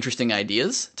interesting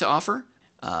ideas to offer.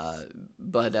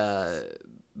 But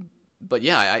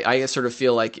yeah, I sort of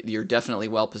feel like you're definitely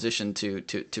well positioned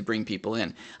to bring people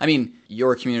in. I mean,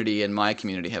 your community and my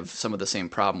community have some of the same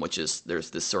problem, which is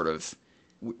there's this sort of,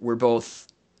 we're both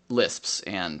Lisps,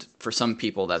 and for some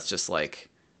people that's just like,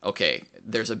 okay,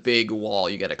 there's a big wall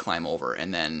you got to climb over,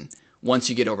 and then once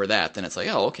you get over that, then it's like,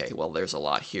 oh, okay, well, there's a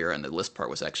lot here, and the Lisp part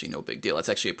was actually no big deal. It's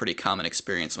actually a pretty common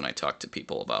experience when I talk to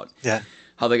people about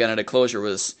how they got into Clojure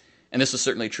was, and this was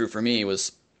certainly true for me,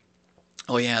 was,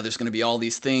 oh yeah, there's going to be all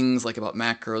these things like about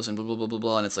macros and blah, blah, blah, blah,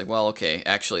 blah, and it's like, well, okay,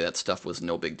 actually that stuff was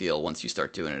no big deal. Once you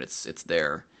start doing it, it's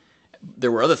there.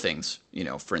 There were other things,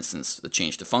 for instance, the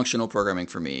change to functional programming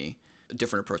for me, a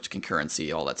different approach to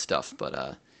concurrency, all that stuff,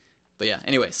 but yeah,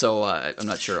 anyway, so I'm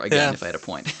not sure, again, if I had a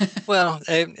point. Well,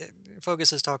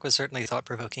 Fogus's talk was certainly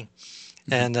thought-provoking.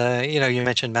 And, you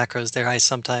mentioned macros there. I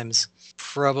sometimes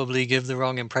probably give the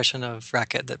wrong impression of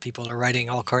Racket, that people are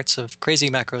writing all sorts of crazy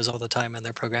macros all the time in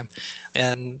their program.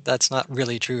 And that's not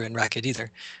really true in Racket either.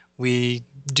 We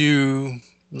do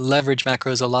leverage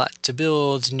macros a lot to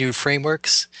build new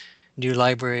frameworks, new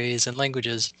libraries and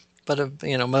languages. But,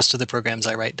 most of the programs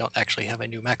I write don't actually have a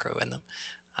new macro in them.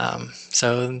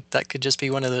 So that could just be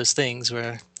one of those things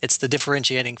where it's the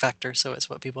differentiating factor, so it's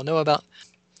what people know about,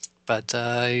 but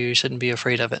you shouldn't be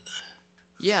afraid of it.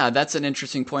 Yeah, that's an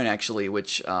interesting point actually,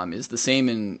 which is the same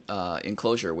in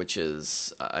Clojure, which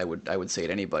is I would say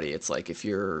to anybody, it's like if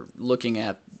you're looking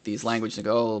at these languages and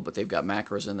go, oh, but they've got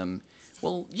macros in them.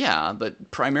 Well, yeah,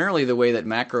 but primarily the way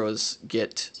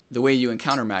the way you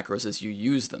encounter macros is you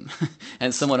use them,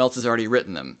 and someone else has already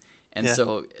written them, and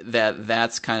so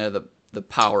that's kind of the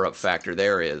power up factor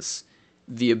there is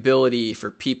the ability for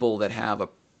people that have a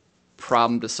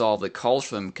problem to solve that calls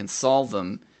for them can solve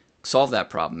that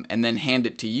problem, and then hand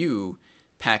it to you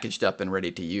packaged up and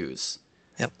ready to use.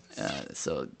 Yep.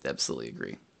 So absolutely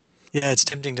agree. Yeah, it's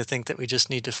tempting to think that we just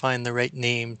need to find the right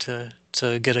name to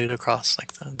get it across,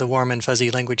 like the warm and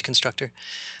fuzzy language constructor.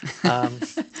 Um,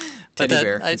 but Teddy that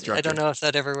bear I don't constructor. know if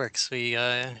that ever works. We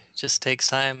just takes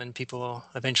time, and people will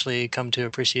eventually come to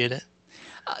appreciate it.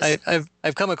 I've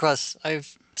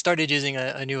started using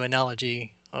a new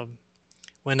analogy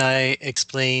when I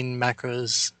explain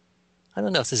macros. I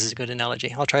don't know if this is a good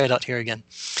analogy. I'll try it out here again.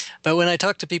 But when I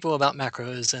talk to people about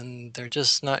macros and they're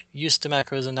just not used to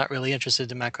macros and not really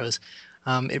interested in macros,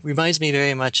 it reminds me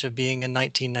very much of being in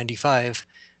 1995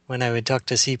 when I would talk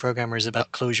to C programmers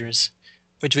about closures,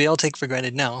 which we all take for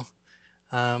granted now.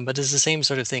 But it's the same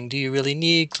sort of thing. Do you really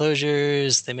need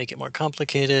closures? They make it more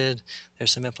complicated.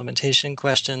 There's some implementation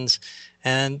questions.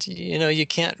 And you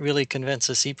can't really convince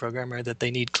a C programmer that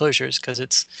they need closures because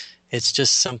it's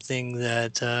just something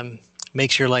that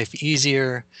makes your life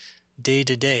easier day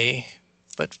to day.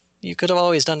 But you could have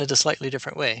always done it a slightly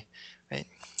different way, right?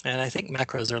 And I think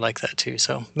macros are like that too.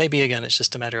 So maybe again, it's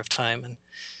just a matter of time, and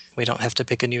we don't have to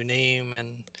pick a new name,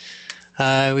 and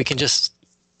we can just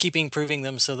keep improving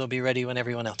them so they'll be ready when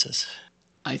everyone else is.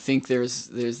 I think there's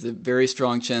a very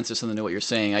strong chance there's something to what you're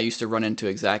saying. I used to run into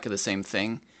exactly the same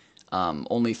thing.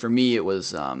 Only for me, it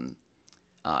was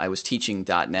I was teaching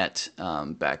 .NET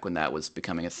back when that was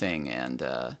becoming a thing,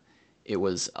 and it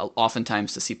was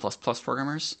oftentimes to C++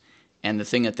 programmers. And the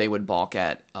thing that they would balk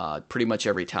at pretty much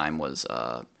every time was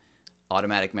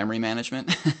automatic memory management.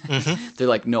 Mm-hmm. They're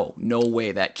like, no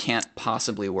way, that can't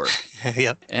possibly work.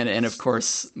 Yep. And of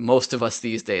course, most of us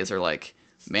these days are like,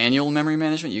 manual memory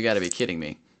management? You got to be kidding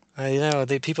me. I know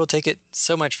people take it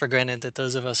so much for granted that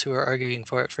those of us who are arguing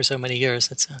for it for so many years,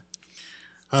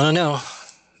 I don't know.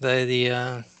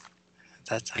 That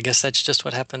I guess that's just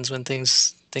what happens when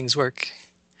things work.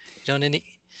 You don't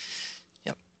any.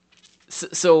 Yep.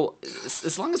 So,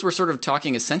 as long as we're sort of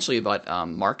talking essentially about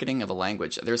marketing of a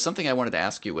language, there's something I wanted to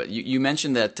ask you. You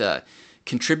mentioned that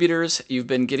contributors, you've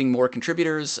been getting more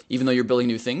contributors, even though you're building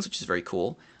new things, which is very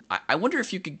cool. I wonder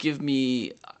if you could give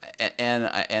me, and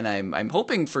I'm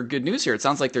hoping for good news here. It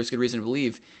sounds like there's good reason to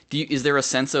believe. Is there a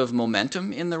sense of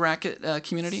momentum in the Racket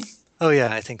community? Oh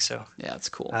yeah, I think so. Yeah, that's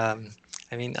cool. I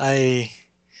mean, I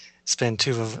spend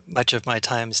much of my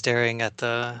time staring at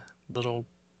the little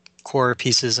core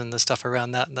pieces and the stuff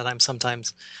around that I'm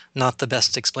sometimes not the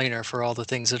best explainer for all the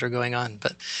things that are going on.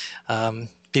 But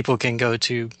people can go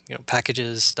to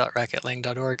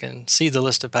packages.racketlang.org and see the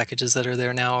list of packages that are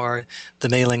there now, or the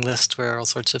mailing list where all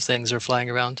sorts of things are flying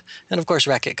around, and of course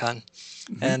RacketCon.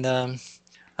 Mm-hmm. And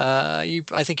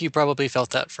I think you probably felt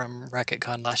that from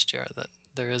RacketCon last year, that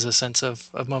there is a sense of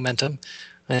momentum.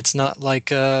 And it's not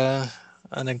like a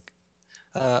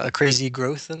crazy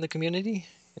growth in the community.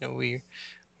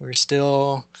 We're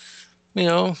still,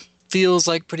 feels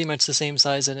like pretty much the same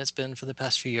size that it's been for the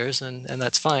past few years, and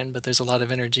that's fine, but there's a lot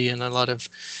of energy and a lot of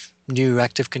new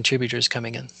active contributors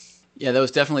coming in. Yeah, that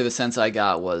was definitely the sense I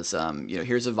got was,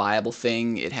 here's a viable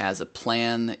thing. It has a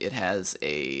plan. It has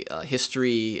a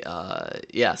history.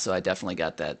 So I definitely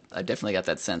got that. I definitely got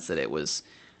that sense that it was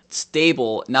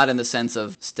stable, not in the sense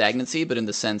of stagnancy, but in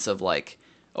the sense of like,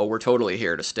 oh, we're totally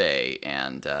here to stay,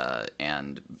 and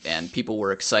people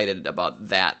were excited about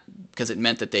that because it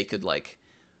meant that they could like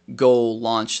go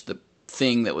launch the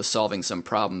thing that was solving some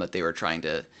problem that they were trying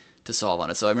to solve on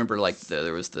it. So I remember like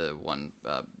there was the one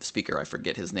speaker, I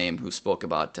forget his name, who spoke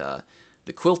about the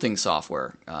quilting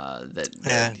software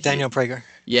Daniel Prager.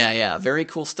 Yeah, very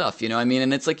cool stuff.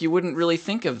 And it's like you wouldn't really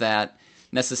think of that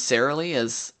necessarily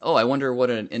as, oh, I wonder what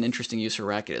an interesting use for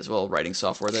Racket is. Well, writing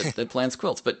software that plans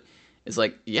quilts, but it's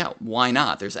like, yeah, why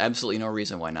not? There's absolutely no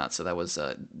reason why not. So that was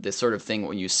this sort of thing.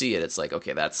 When you see it, it's like,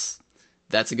 okay, that's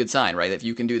a good sign, right? If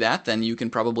you can do that, then you can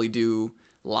probably do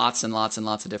lots and lots and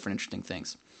lots of different interesting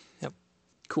things. Yep.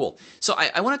 Cool. So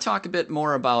I want to talk a bit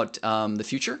more about the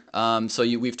future.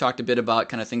 We've talked a bit about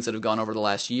kind of things that have gone over the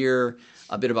last year,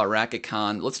 a bit about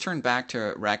RacketCon. Let's turn back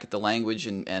to Racket the language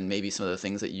and maybe some of the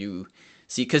things that you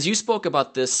see, because you spoke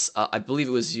about this, I believe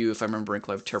it was you, if I remember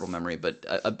incorrectly, I have terrible memory, but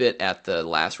a bit at the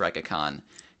last RacketCon,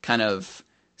 kind of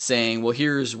saying, well,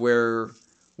 here's where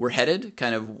we're headed,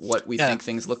 kind of what we think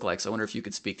things look like. So I wonder if you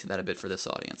could speak to that a bit for this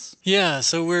audience. Yeah,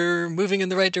 so we're moving in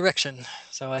the right direction.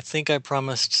 So I think I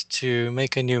promised to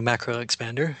make a new macro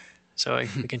expander, so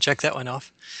we can check that one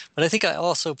off. But I think I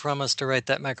also promised to write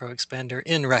that macro expander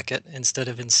in Racket instead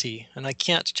of in C, and I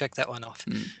can't check that one off.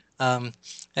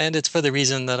 And it's for the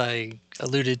reason that I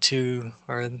alluded to,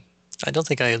 or I don't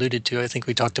think I alluded to. I think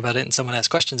we talked about it and someone asked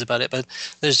questions about it, but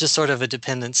there's just sort of a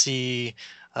dependency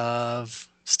of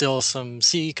still some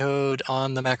C code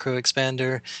on the macro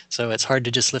expander, so it's hard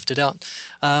to just lift it out.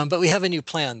 But we have a new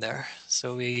plan there.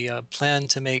 So we plan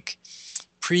to make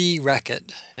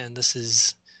pre-Racket, and this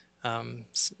is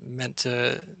meant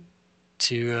to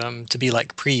be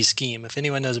like pre-scheme. If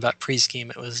anyone knows about pre-scheme,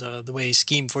 it was the way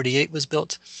Scheme 48 was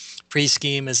built.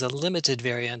 Pre-scheme is a limited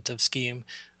variant of scheme,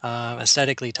 a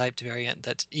statically typed variant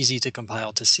that's easy to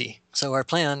compile to C. So our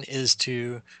plan is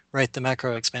to write the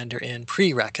macro expander in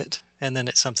pre-Racket, and then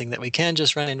it's something that we can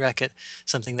just run in Racket,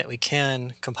 something that we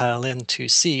can compile into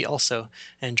C also,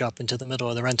 and drop into the middle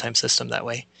of the runtime system that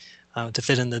way to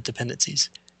fit in the dependencies.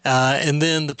 And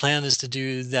then the plan is to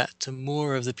do that to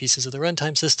more of the pieces of the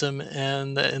runtime system,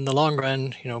 and in the long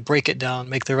run, break it down,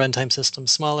 make the runtime system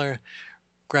smaller,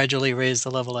 gradually raise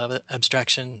the level of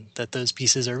abstraction that those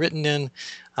pieces are written in,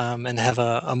 and have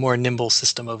a more nimble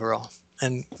system overall.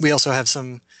 And we also have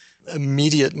some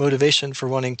immediate motivation for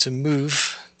wanting to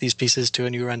move these pieces to a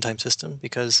new runtime system,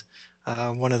 because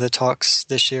one of the talks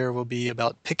this year will be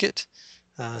about Picket.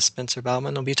 Spencer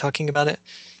Bauman will be talking about it.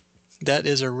 That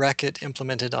is a Racket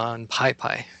implemented on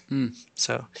PyPy.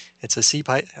 So it's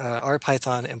a R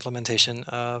Python implementation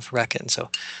of Racket. And so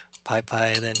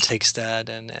PyPy then takes that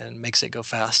and makes it go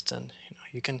fast. And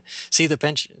you can see the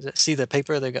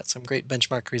paper. They've got some great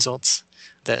benchmark results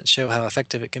that show how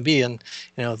effective it can be. And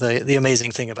the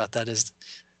amazing thing about that is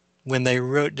when they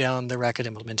wrote down the Racket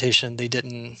implementation, they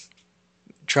didn't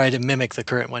try to mimic the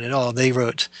current one at all. They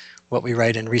wrote what we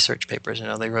write in research papers.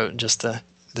 They wrote just the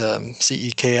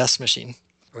CEKS machine,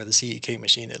 or the CEK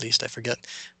machine at least, I forget.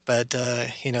 But,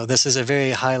 this is a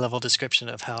very high-level description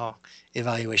of how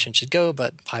evaluation should go,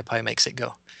 but PyPy makes it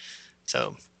go.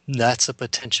 So that's a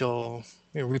potential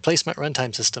replacement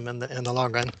runtime system in the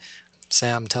long run.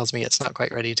 Sam tells me it's not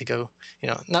quite ready to go,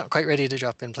 not quite ready to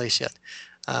drop in place yet.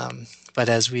 But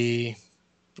as we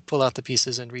pull out the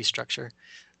pieces and restructure,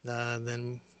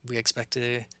 then we expect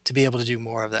to be able to do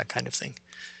more of that kind of thing.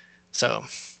 So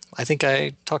I think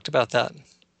I talked about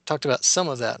some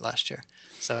of that last year.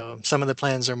 So some of the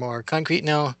plans are more concrete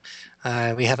now.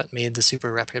 We haven't made the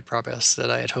super rapid progress that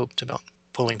I had hoped about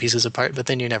pulling pieces apart, but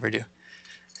then you never do.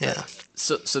 Yeah.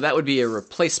 So that would be a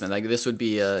replacement. Like this would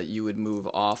be you would move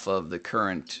off of the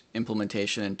current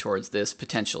implementation and towards this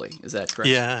potentially. Is that correct?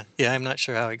 Yeah. I'm not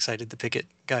sure how excited the Picket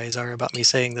guys are about me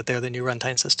saying that they're the new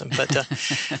runtime system,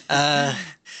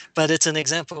 but it's an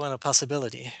example and a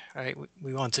possibility, right?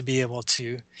 We want to be able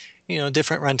to,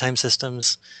 different runtime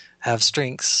systems have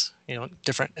strengths.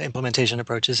 Different implementation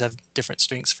approaches have different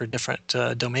strengths for different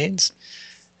domains.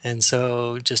 And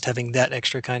so just having that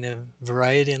extra kind of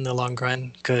variety in the long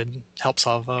run could help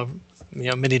solve,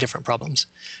 many different problems.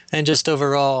 And just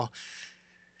overall,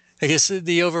 I guess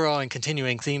the overall and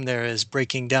continuing theme there is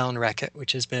breaking down Racket,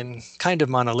 which has been kind of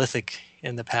monolithic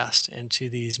in the past, into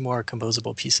these more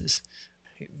composable pieces.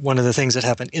 One of the things that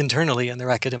happened internally in the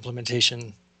Racket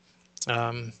implementation,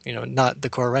 not the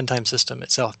core runtime system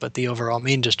itself, but the overall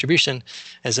main distribution,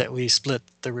 is that we split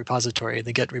the repository,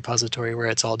 the Git repository, where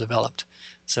it's all developed.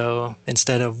 So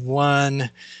instead of one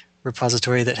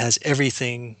repository that has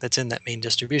everything that's in that main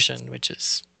distribution, which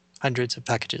is hundreds of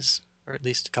packages, or at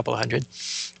least a couple of hundred,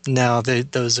 now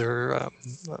those are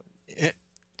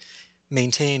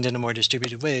maintained in a more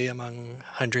distributed way among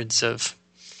hundreds of,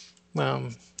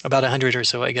 about 100 or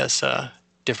so, I guess,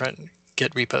 different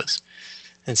Git repos.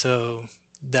 And so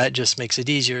that just makes it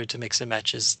easier to mix and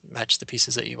match the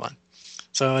pieces that you want.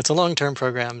 So it's a long-term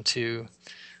program to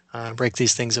break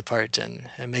these things apart and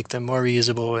make them more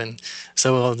reusable, and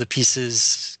so all the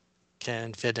pieces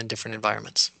can fit in different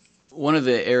environments. One of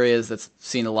the areas that's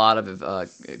seen a lot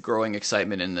of growing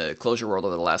excitement in the Clojure world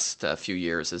over the last few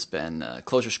years has been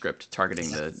ClojureScript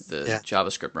targeting the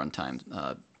JavaScript runtime.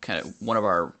 Kind of one of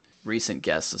our recent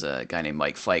guests is a guy named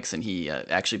Mike Fikes, and he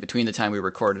actually, between the time we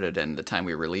recorded it and the time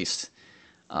we released,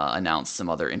 announced some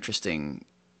other interesting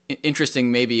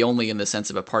maybe only in the sense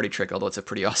of a party trick, although it's a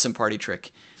pretty awesome party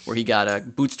trick, where he got a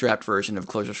bootstrapped version of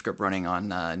ClojureScript running on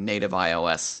native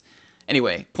iOS.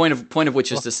 Anyway, point of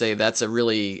which is to say there's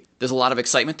a lot of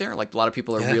excitement there. Like a lot of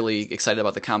people are really excited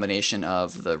about the combination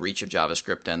of the reach of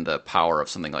JavaScript and the power of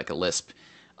something like a Lisp.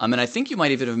 And I think you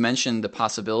might even have mentioned the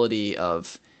possibility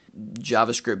of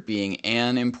JavaScript being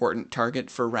an important target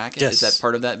for Racket. Yes. Is that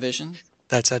part of that vision?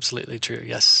 That's absolutely true,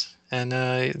 yes. And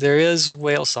there is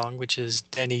Whalesong, which is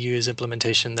Danny Yu's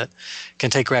implementation that can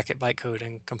take Racket bytecode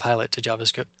and compile it to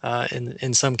JavaScript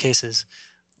in some cases.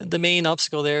 The main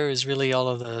obstacle there is really all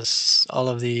of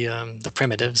the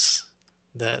primitives,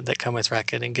 that come with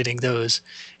Racket and getting those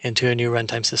into a new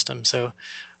runtime system. So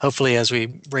hopefully as we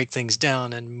break things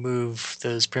down and move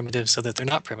those primitives so that they're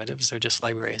not primitives, they're just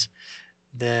libraries,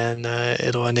 then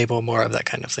it'll enable more of that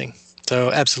kind of thing.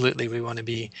 So absolutely, we want to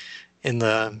be in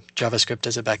the JavaScript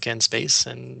as a backend space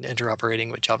and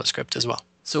interoperating with JavaScript as well.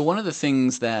 So one of the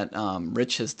things that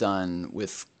Rich has done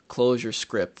with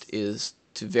ClojureScript is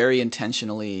to very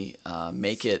intentionally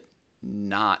make it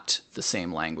not the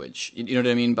same language. You know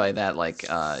what I mean by that? Like,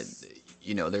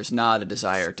 there's not a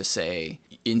desire to say,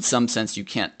 in some sense, you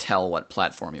can't tell what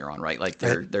platform you're on, right? Like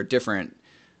they're different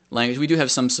language. We do have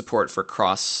some support for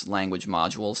cross-language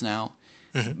modules now,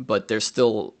 but there's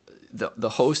still the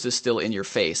host is still in your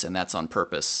face, and that's on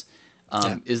purpose.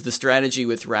 Is the strategy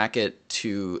with Racket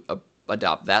to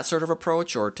adopt that sort of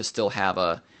approach, or to still have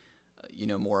a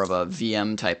more of a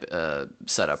VM type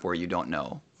setup where you don't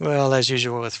know? Well, as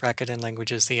usual with Racket and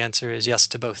languages, the answer is yes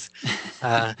to both.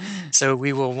 So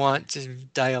we will want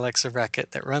dialects of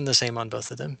Racket that run the same on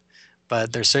both of them.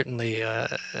 But there's certainly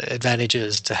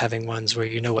advantages to having ones where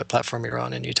you know what platform you're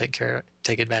on and you take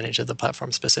advantage of the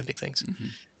platform-specific things.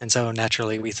 And so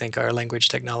naturally, we think our language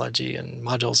technology and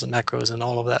modules and macros and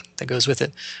all of that goes with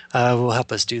it will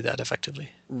help us do that effectively.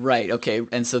 Right. Okay.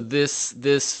 And so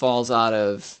this falls out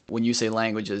of, when you say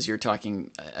languages, you're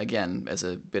talking, again, as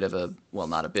a bit of a, well,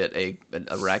 not a bit,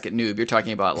 a Racket noob. You're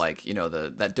talking about like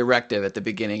that directive at the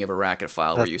beginning of a Racket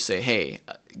file where you say, hey,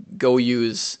 go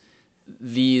use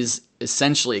these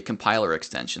essentially compiler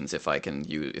extensions, if I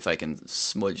can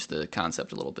smudge the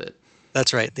concept a little bit.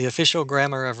 That's right. The official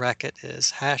grammar of Racket is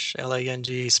hash,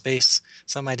 LANG, space,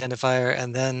 some identifier,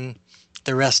 and then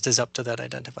the rest is up to that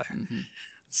identifier.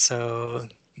 So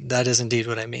that is indeed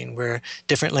what I mean, where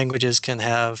different languages can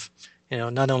have,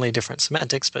 not only different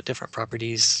semantics, but different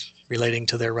properties relating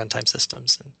to their runtime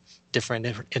systems and different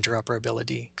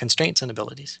interoperability constraints and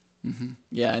abilities.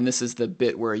 Yeah, and this is the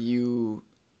bit where you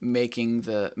making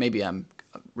maybe I'm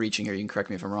reaching here, you can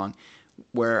correct me if I'm wrong,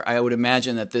 where I would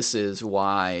imagine that this is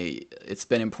why it's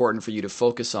been important for you to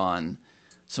focus on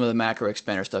some of the macro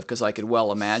expander stuff, because I could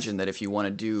well imagine that if you want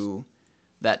to do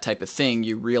that type of thing,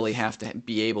 you really have to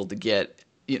be able to get,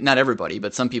 not everybody,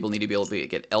 but some people need to be able to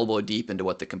get elbow deep into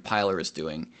what the compiler is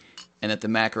doing, and that the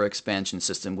macro expansion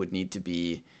system would need to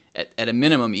be, at a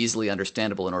minimum, easily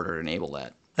understandable in order to enable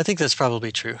that. I think that's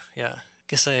probably true, yeah.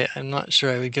 Guess I'm not sure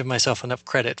I would give myself enough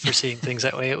credit for seeing things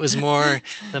that way. It was more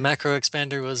the macro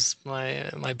expander was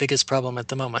my biggest problem at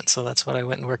the moment, so that's what I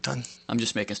went and worked on. I'm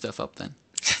just making stuff up then.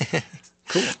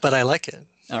 Cool. But I like it.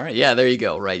 All right, yeah, there you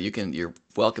go. Right, you're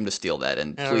welcome to steal that,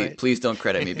 and please don't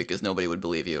credit me because nobody would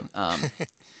believe you.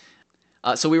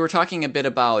 So we were talking a bit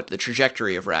about the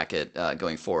trajectory of Racket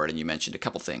going forward, and you mentioned a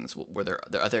couple things.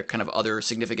 Are there kind of other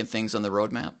significant things on the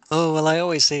roadmap? Oh, well, I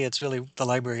always say it's really the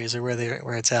libraries are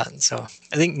where it's at. And so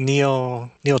I think Neil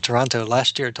Toronto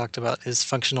last year talked about his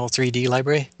functional 3D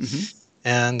library,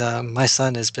 and my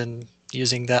son has been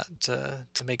using that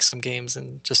to make some games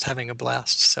and just having a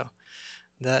blast. So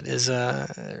that is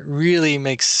really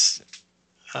makes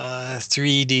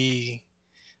 3D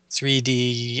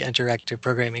interactive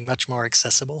programming much more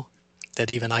accessible,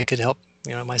 that even I could help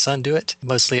my son do it.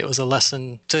 Mostly it was a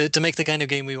lesson to make the kind of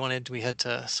game we wanted. We had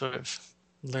to sort of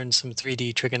learn some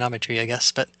 3D trigonometry, I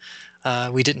guess, but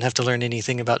we didn't have to learn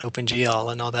anything about OpenGL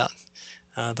and all that.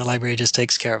 The library just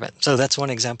takes care of it. So that's one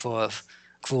example of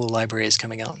cool libraries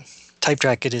coming out.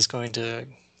 TypeRacket is going to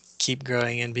keep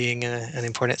growing and being an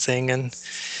important thing,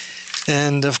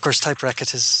 and of course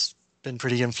TypeRacket has been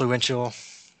pretty influential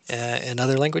in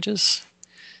other languages.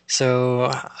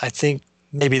 So I think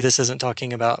maybe this isn't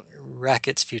talking about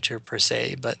Racket's future per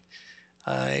se, but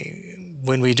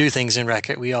when we do things in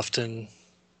Racket, we often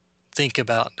think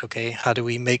about, okay, how do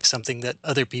we make something that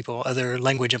other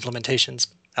language implementations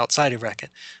outside of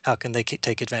Racket, how can they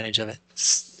take advantage of it?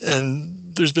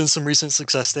 And there's been some recent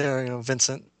success there.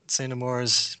 Vincent St.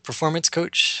 Amour's performance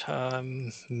coach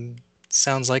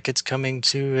sounds like it's coming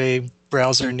to a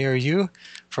browser near you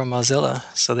from Mozilla.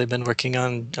 So they've been working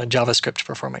on a JavaScript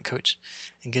performance coach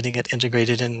and getting it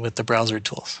integrated in with the browser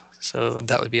tools. So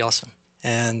that would be awesome.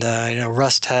 And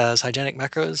Rust has hygienic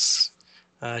macros.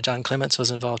 John Clements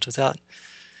was involved with that.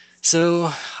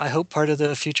 So I hope part of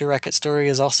the future Racket story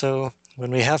is also,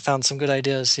 when we have found some good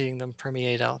ideas, seeing them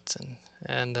permeate out.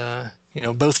 And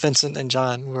both Vincent and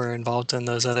John were involved in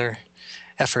those other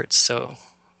efforts. So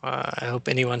I hope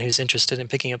anyone who's interested in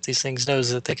picking up these things knows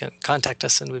that they can contact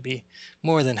us, and we'd be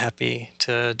more than happy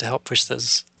to help push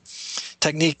those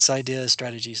techniques, ideas,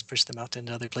 strategies, push them out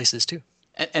into other places too.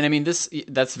 And I mean,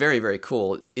 that's very, very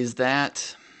cool. Is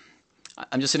that...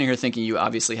 I'm just sitting here thinking you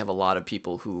obviously have a lot of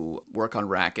people who work on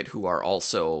Racket who are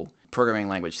also programming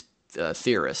language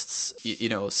theorists.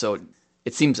 So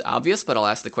it seems obvious, but I'll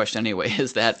ask the question anyway.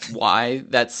 Is that why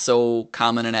that's so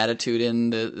common an attitude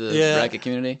in the racket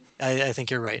community? I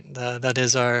think you're right. That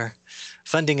is our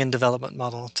funding and development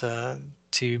model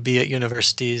to be at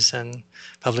universities and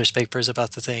publish papers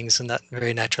about the things, and that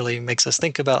very naturally makes us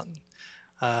think about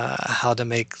how to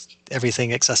make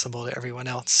everything accessible to everyone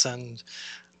else. And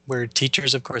we're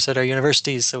teachers, of course, at our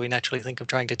universities, so we naturally think of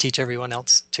trying to teach everyone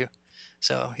else too.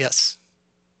 So yes.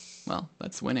 Well,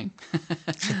 that's winning.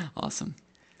 Awesome.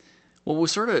 Well, we're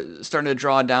sort of starting to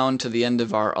draw down to the end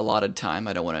of our allotted time.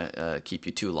 I don't want to keep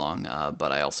you too long,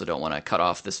 but I also don't want to cut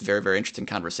off this very, very interesting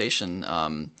conversation.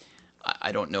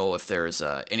 I don't know if there's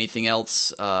anything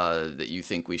else that you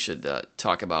think we should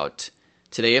talk about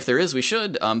today. If there is, we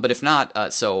should. But if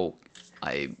not, so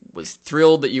I was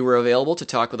thrilled that you were available to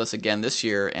talk with us again this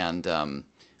year, and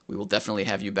we will definitely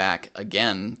have you back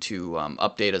again to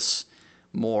update us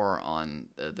more on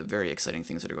the very exciting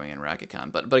things that are going on in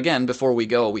RacketCon. But again, before we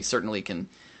go, we certainly can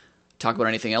talk about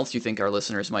anything else you think our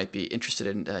listeners might be interested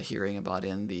in hearing about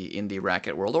in the indie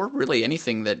racket world, or really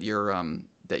anything that you're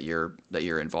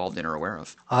involved in or aware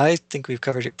of. I think we've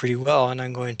covered it pretty well, and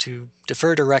I'm going to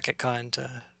defer to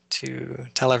RacketCon to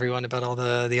tell everyone about all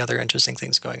the other interesting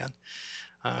things going on.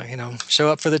 Show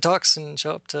up for the talks and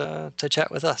show up to chat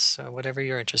with us, whatever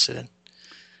you're interested in.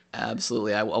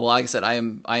 Absolutely. Like I said, I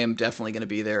am definitely going to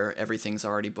be there. Everything's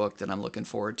already booked, and I'm looking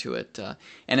forward to it.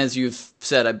 And as you've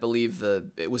said, I believe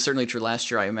it was certainly true last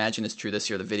year. I imagine it's true this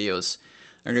year. The videos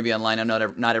are going to be online. I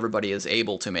know not everybody is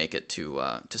able to make it to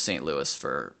St. Louis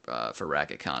for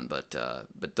RacketCon,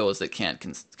 but those that can't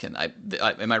can.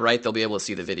 Am I right? They'll be able to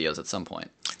see the videos at some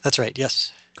point. That's right.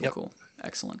 Yes. Cool.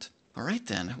 Excellent. All right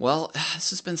then. Well,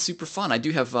 this has been super fun. I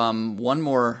do have one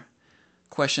more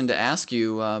question to ask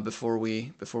you before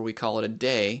we call it a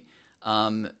day,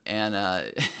 and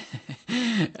I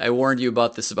warned you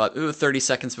about this about 30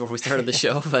 seconds before we started the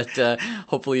show, but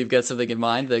hopefully you've got something in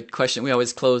mind. The question we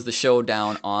always close the show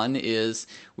down on is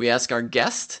we ask our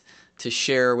guest to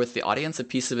share with the audience a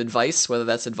piece of advice, whether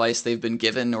that's advice they've been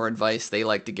given or advice they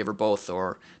like to give, or both,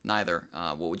 or neither.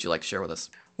 What would you like to share with us?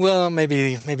 Well,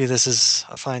 maybe this is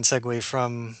a fine segue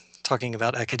from talking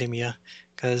about academia,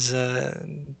 because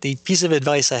the piece of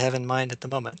advice I have in mind at the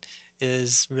moment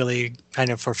is really kind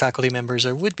of for faculty members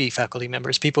or would-be faculty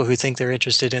members, people who think they're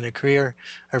interested in a career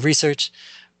of research.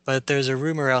 But there's a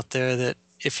rumor out there that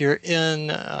if you're in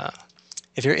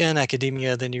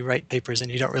academia, then you write papers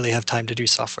and you don't really have time to do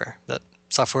software. That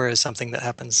software is something that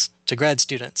happens to grad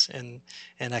students in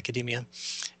academia,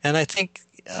 and I think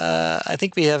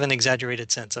we have an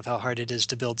exaggerated sense of how hard it is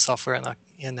to build software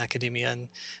in academia and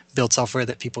build software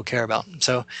that people care about.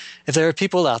 So if there are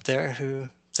people out there who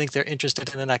think they're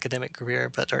interested in an academic career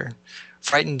but are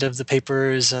frightened of the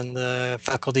papers and the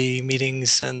faculty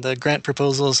meetings and the grant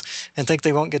proposals and think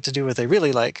they won't get to do what they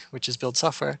really like, which is build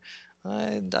software,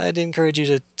 I'd encourage you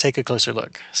to take a closer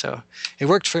look. So it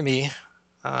worked for me.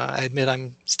 I admit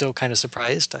I'm still kind of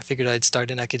surprised. I figured I'd start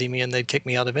in academia and they'd kick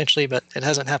me out eventually, but it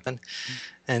hasn't happened.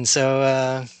 And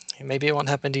so maybe it won't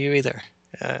happen to you either.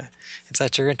 If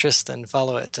that's your interest, then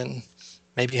follow it and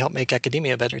maybe help make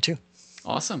academia better too.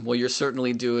 Awesome. Well, you're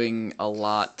certainly doing a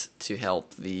lot to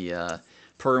help the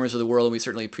programmers of the world, and we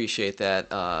certainly appreciate that.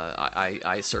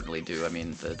 I certainly do. I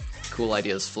mean, the cool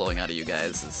ideas flowing out of you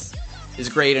guys is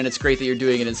great, and it's great that you're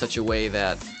doing it in such a way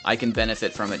that I can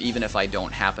benefit from it, even if I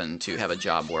don't happen to have a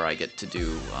job where I get to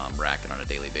do Racket on a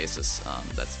daily basis.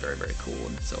 That's very, very cool,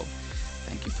 and so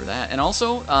thank you for that. And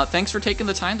also, thanks for taking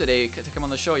the time today to come on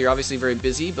the show. You're obviously very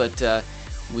busy, but it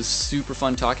was super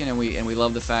fun talking, and we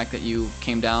love the fact that you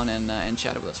came down and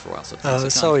chatted with us for a while. So thanks.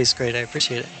 It's always great. I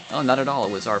appreciate it. Oh, not at all.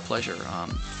 It was our pleasure.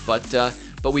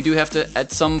 But we do have to,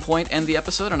 at some point, end the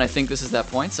episode, and I think this is that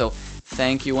point. So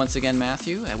thank you once again,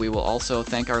 Matthew, and we will also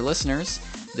thank our listeners.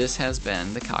 This has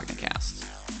been the Cognicast.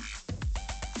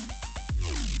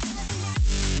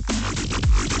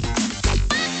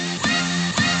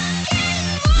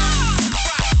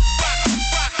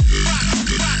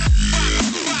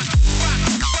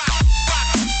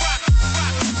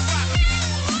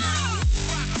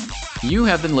 You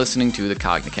have been listening to the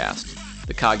Cognicast.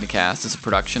 The Cognicast is a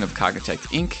production of Cognitect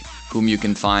Inc., whom you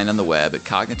can find on the web at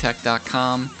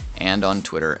cognitect.com and on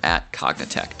Twitter at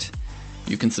Cognitect.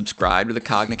 You can subscribe to the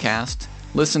Cognicast,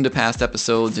 listen to past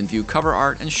episodes, and view cover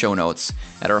art and show notes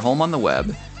at our home on the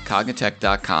web,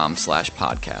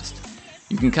 cognitect.com/podcast.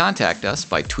 You can contact us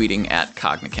by tweeting at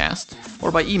Cognicast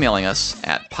or by emailing us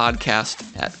at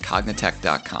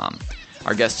podcast@cognitect.com.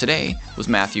 Our guest today was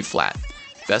Matthew Flatt.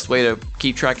 Best way to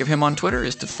keep track of him on Twitter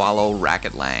is to follow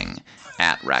Racket Lang,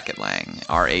 at Racket Lang,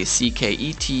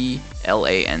 RacketLang.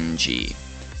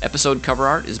 Episode cover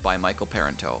art is by Michael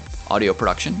Parento. Audio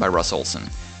production by Russ Olson.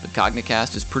 The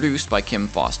Cognicast is produced by Kim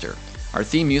Foster. Our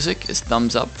theme music is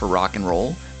Thumbs Up for Rock and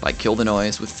Roll by Kill the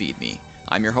Noise with Feed Me.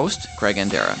 I'm your host, Craig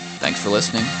Andera. Thanks for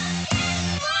listening.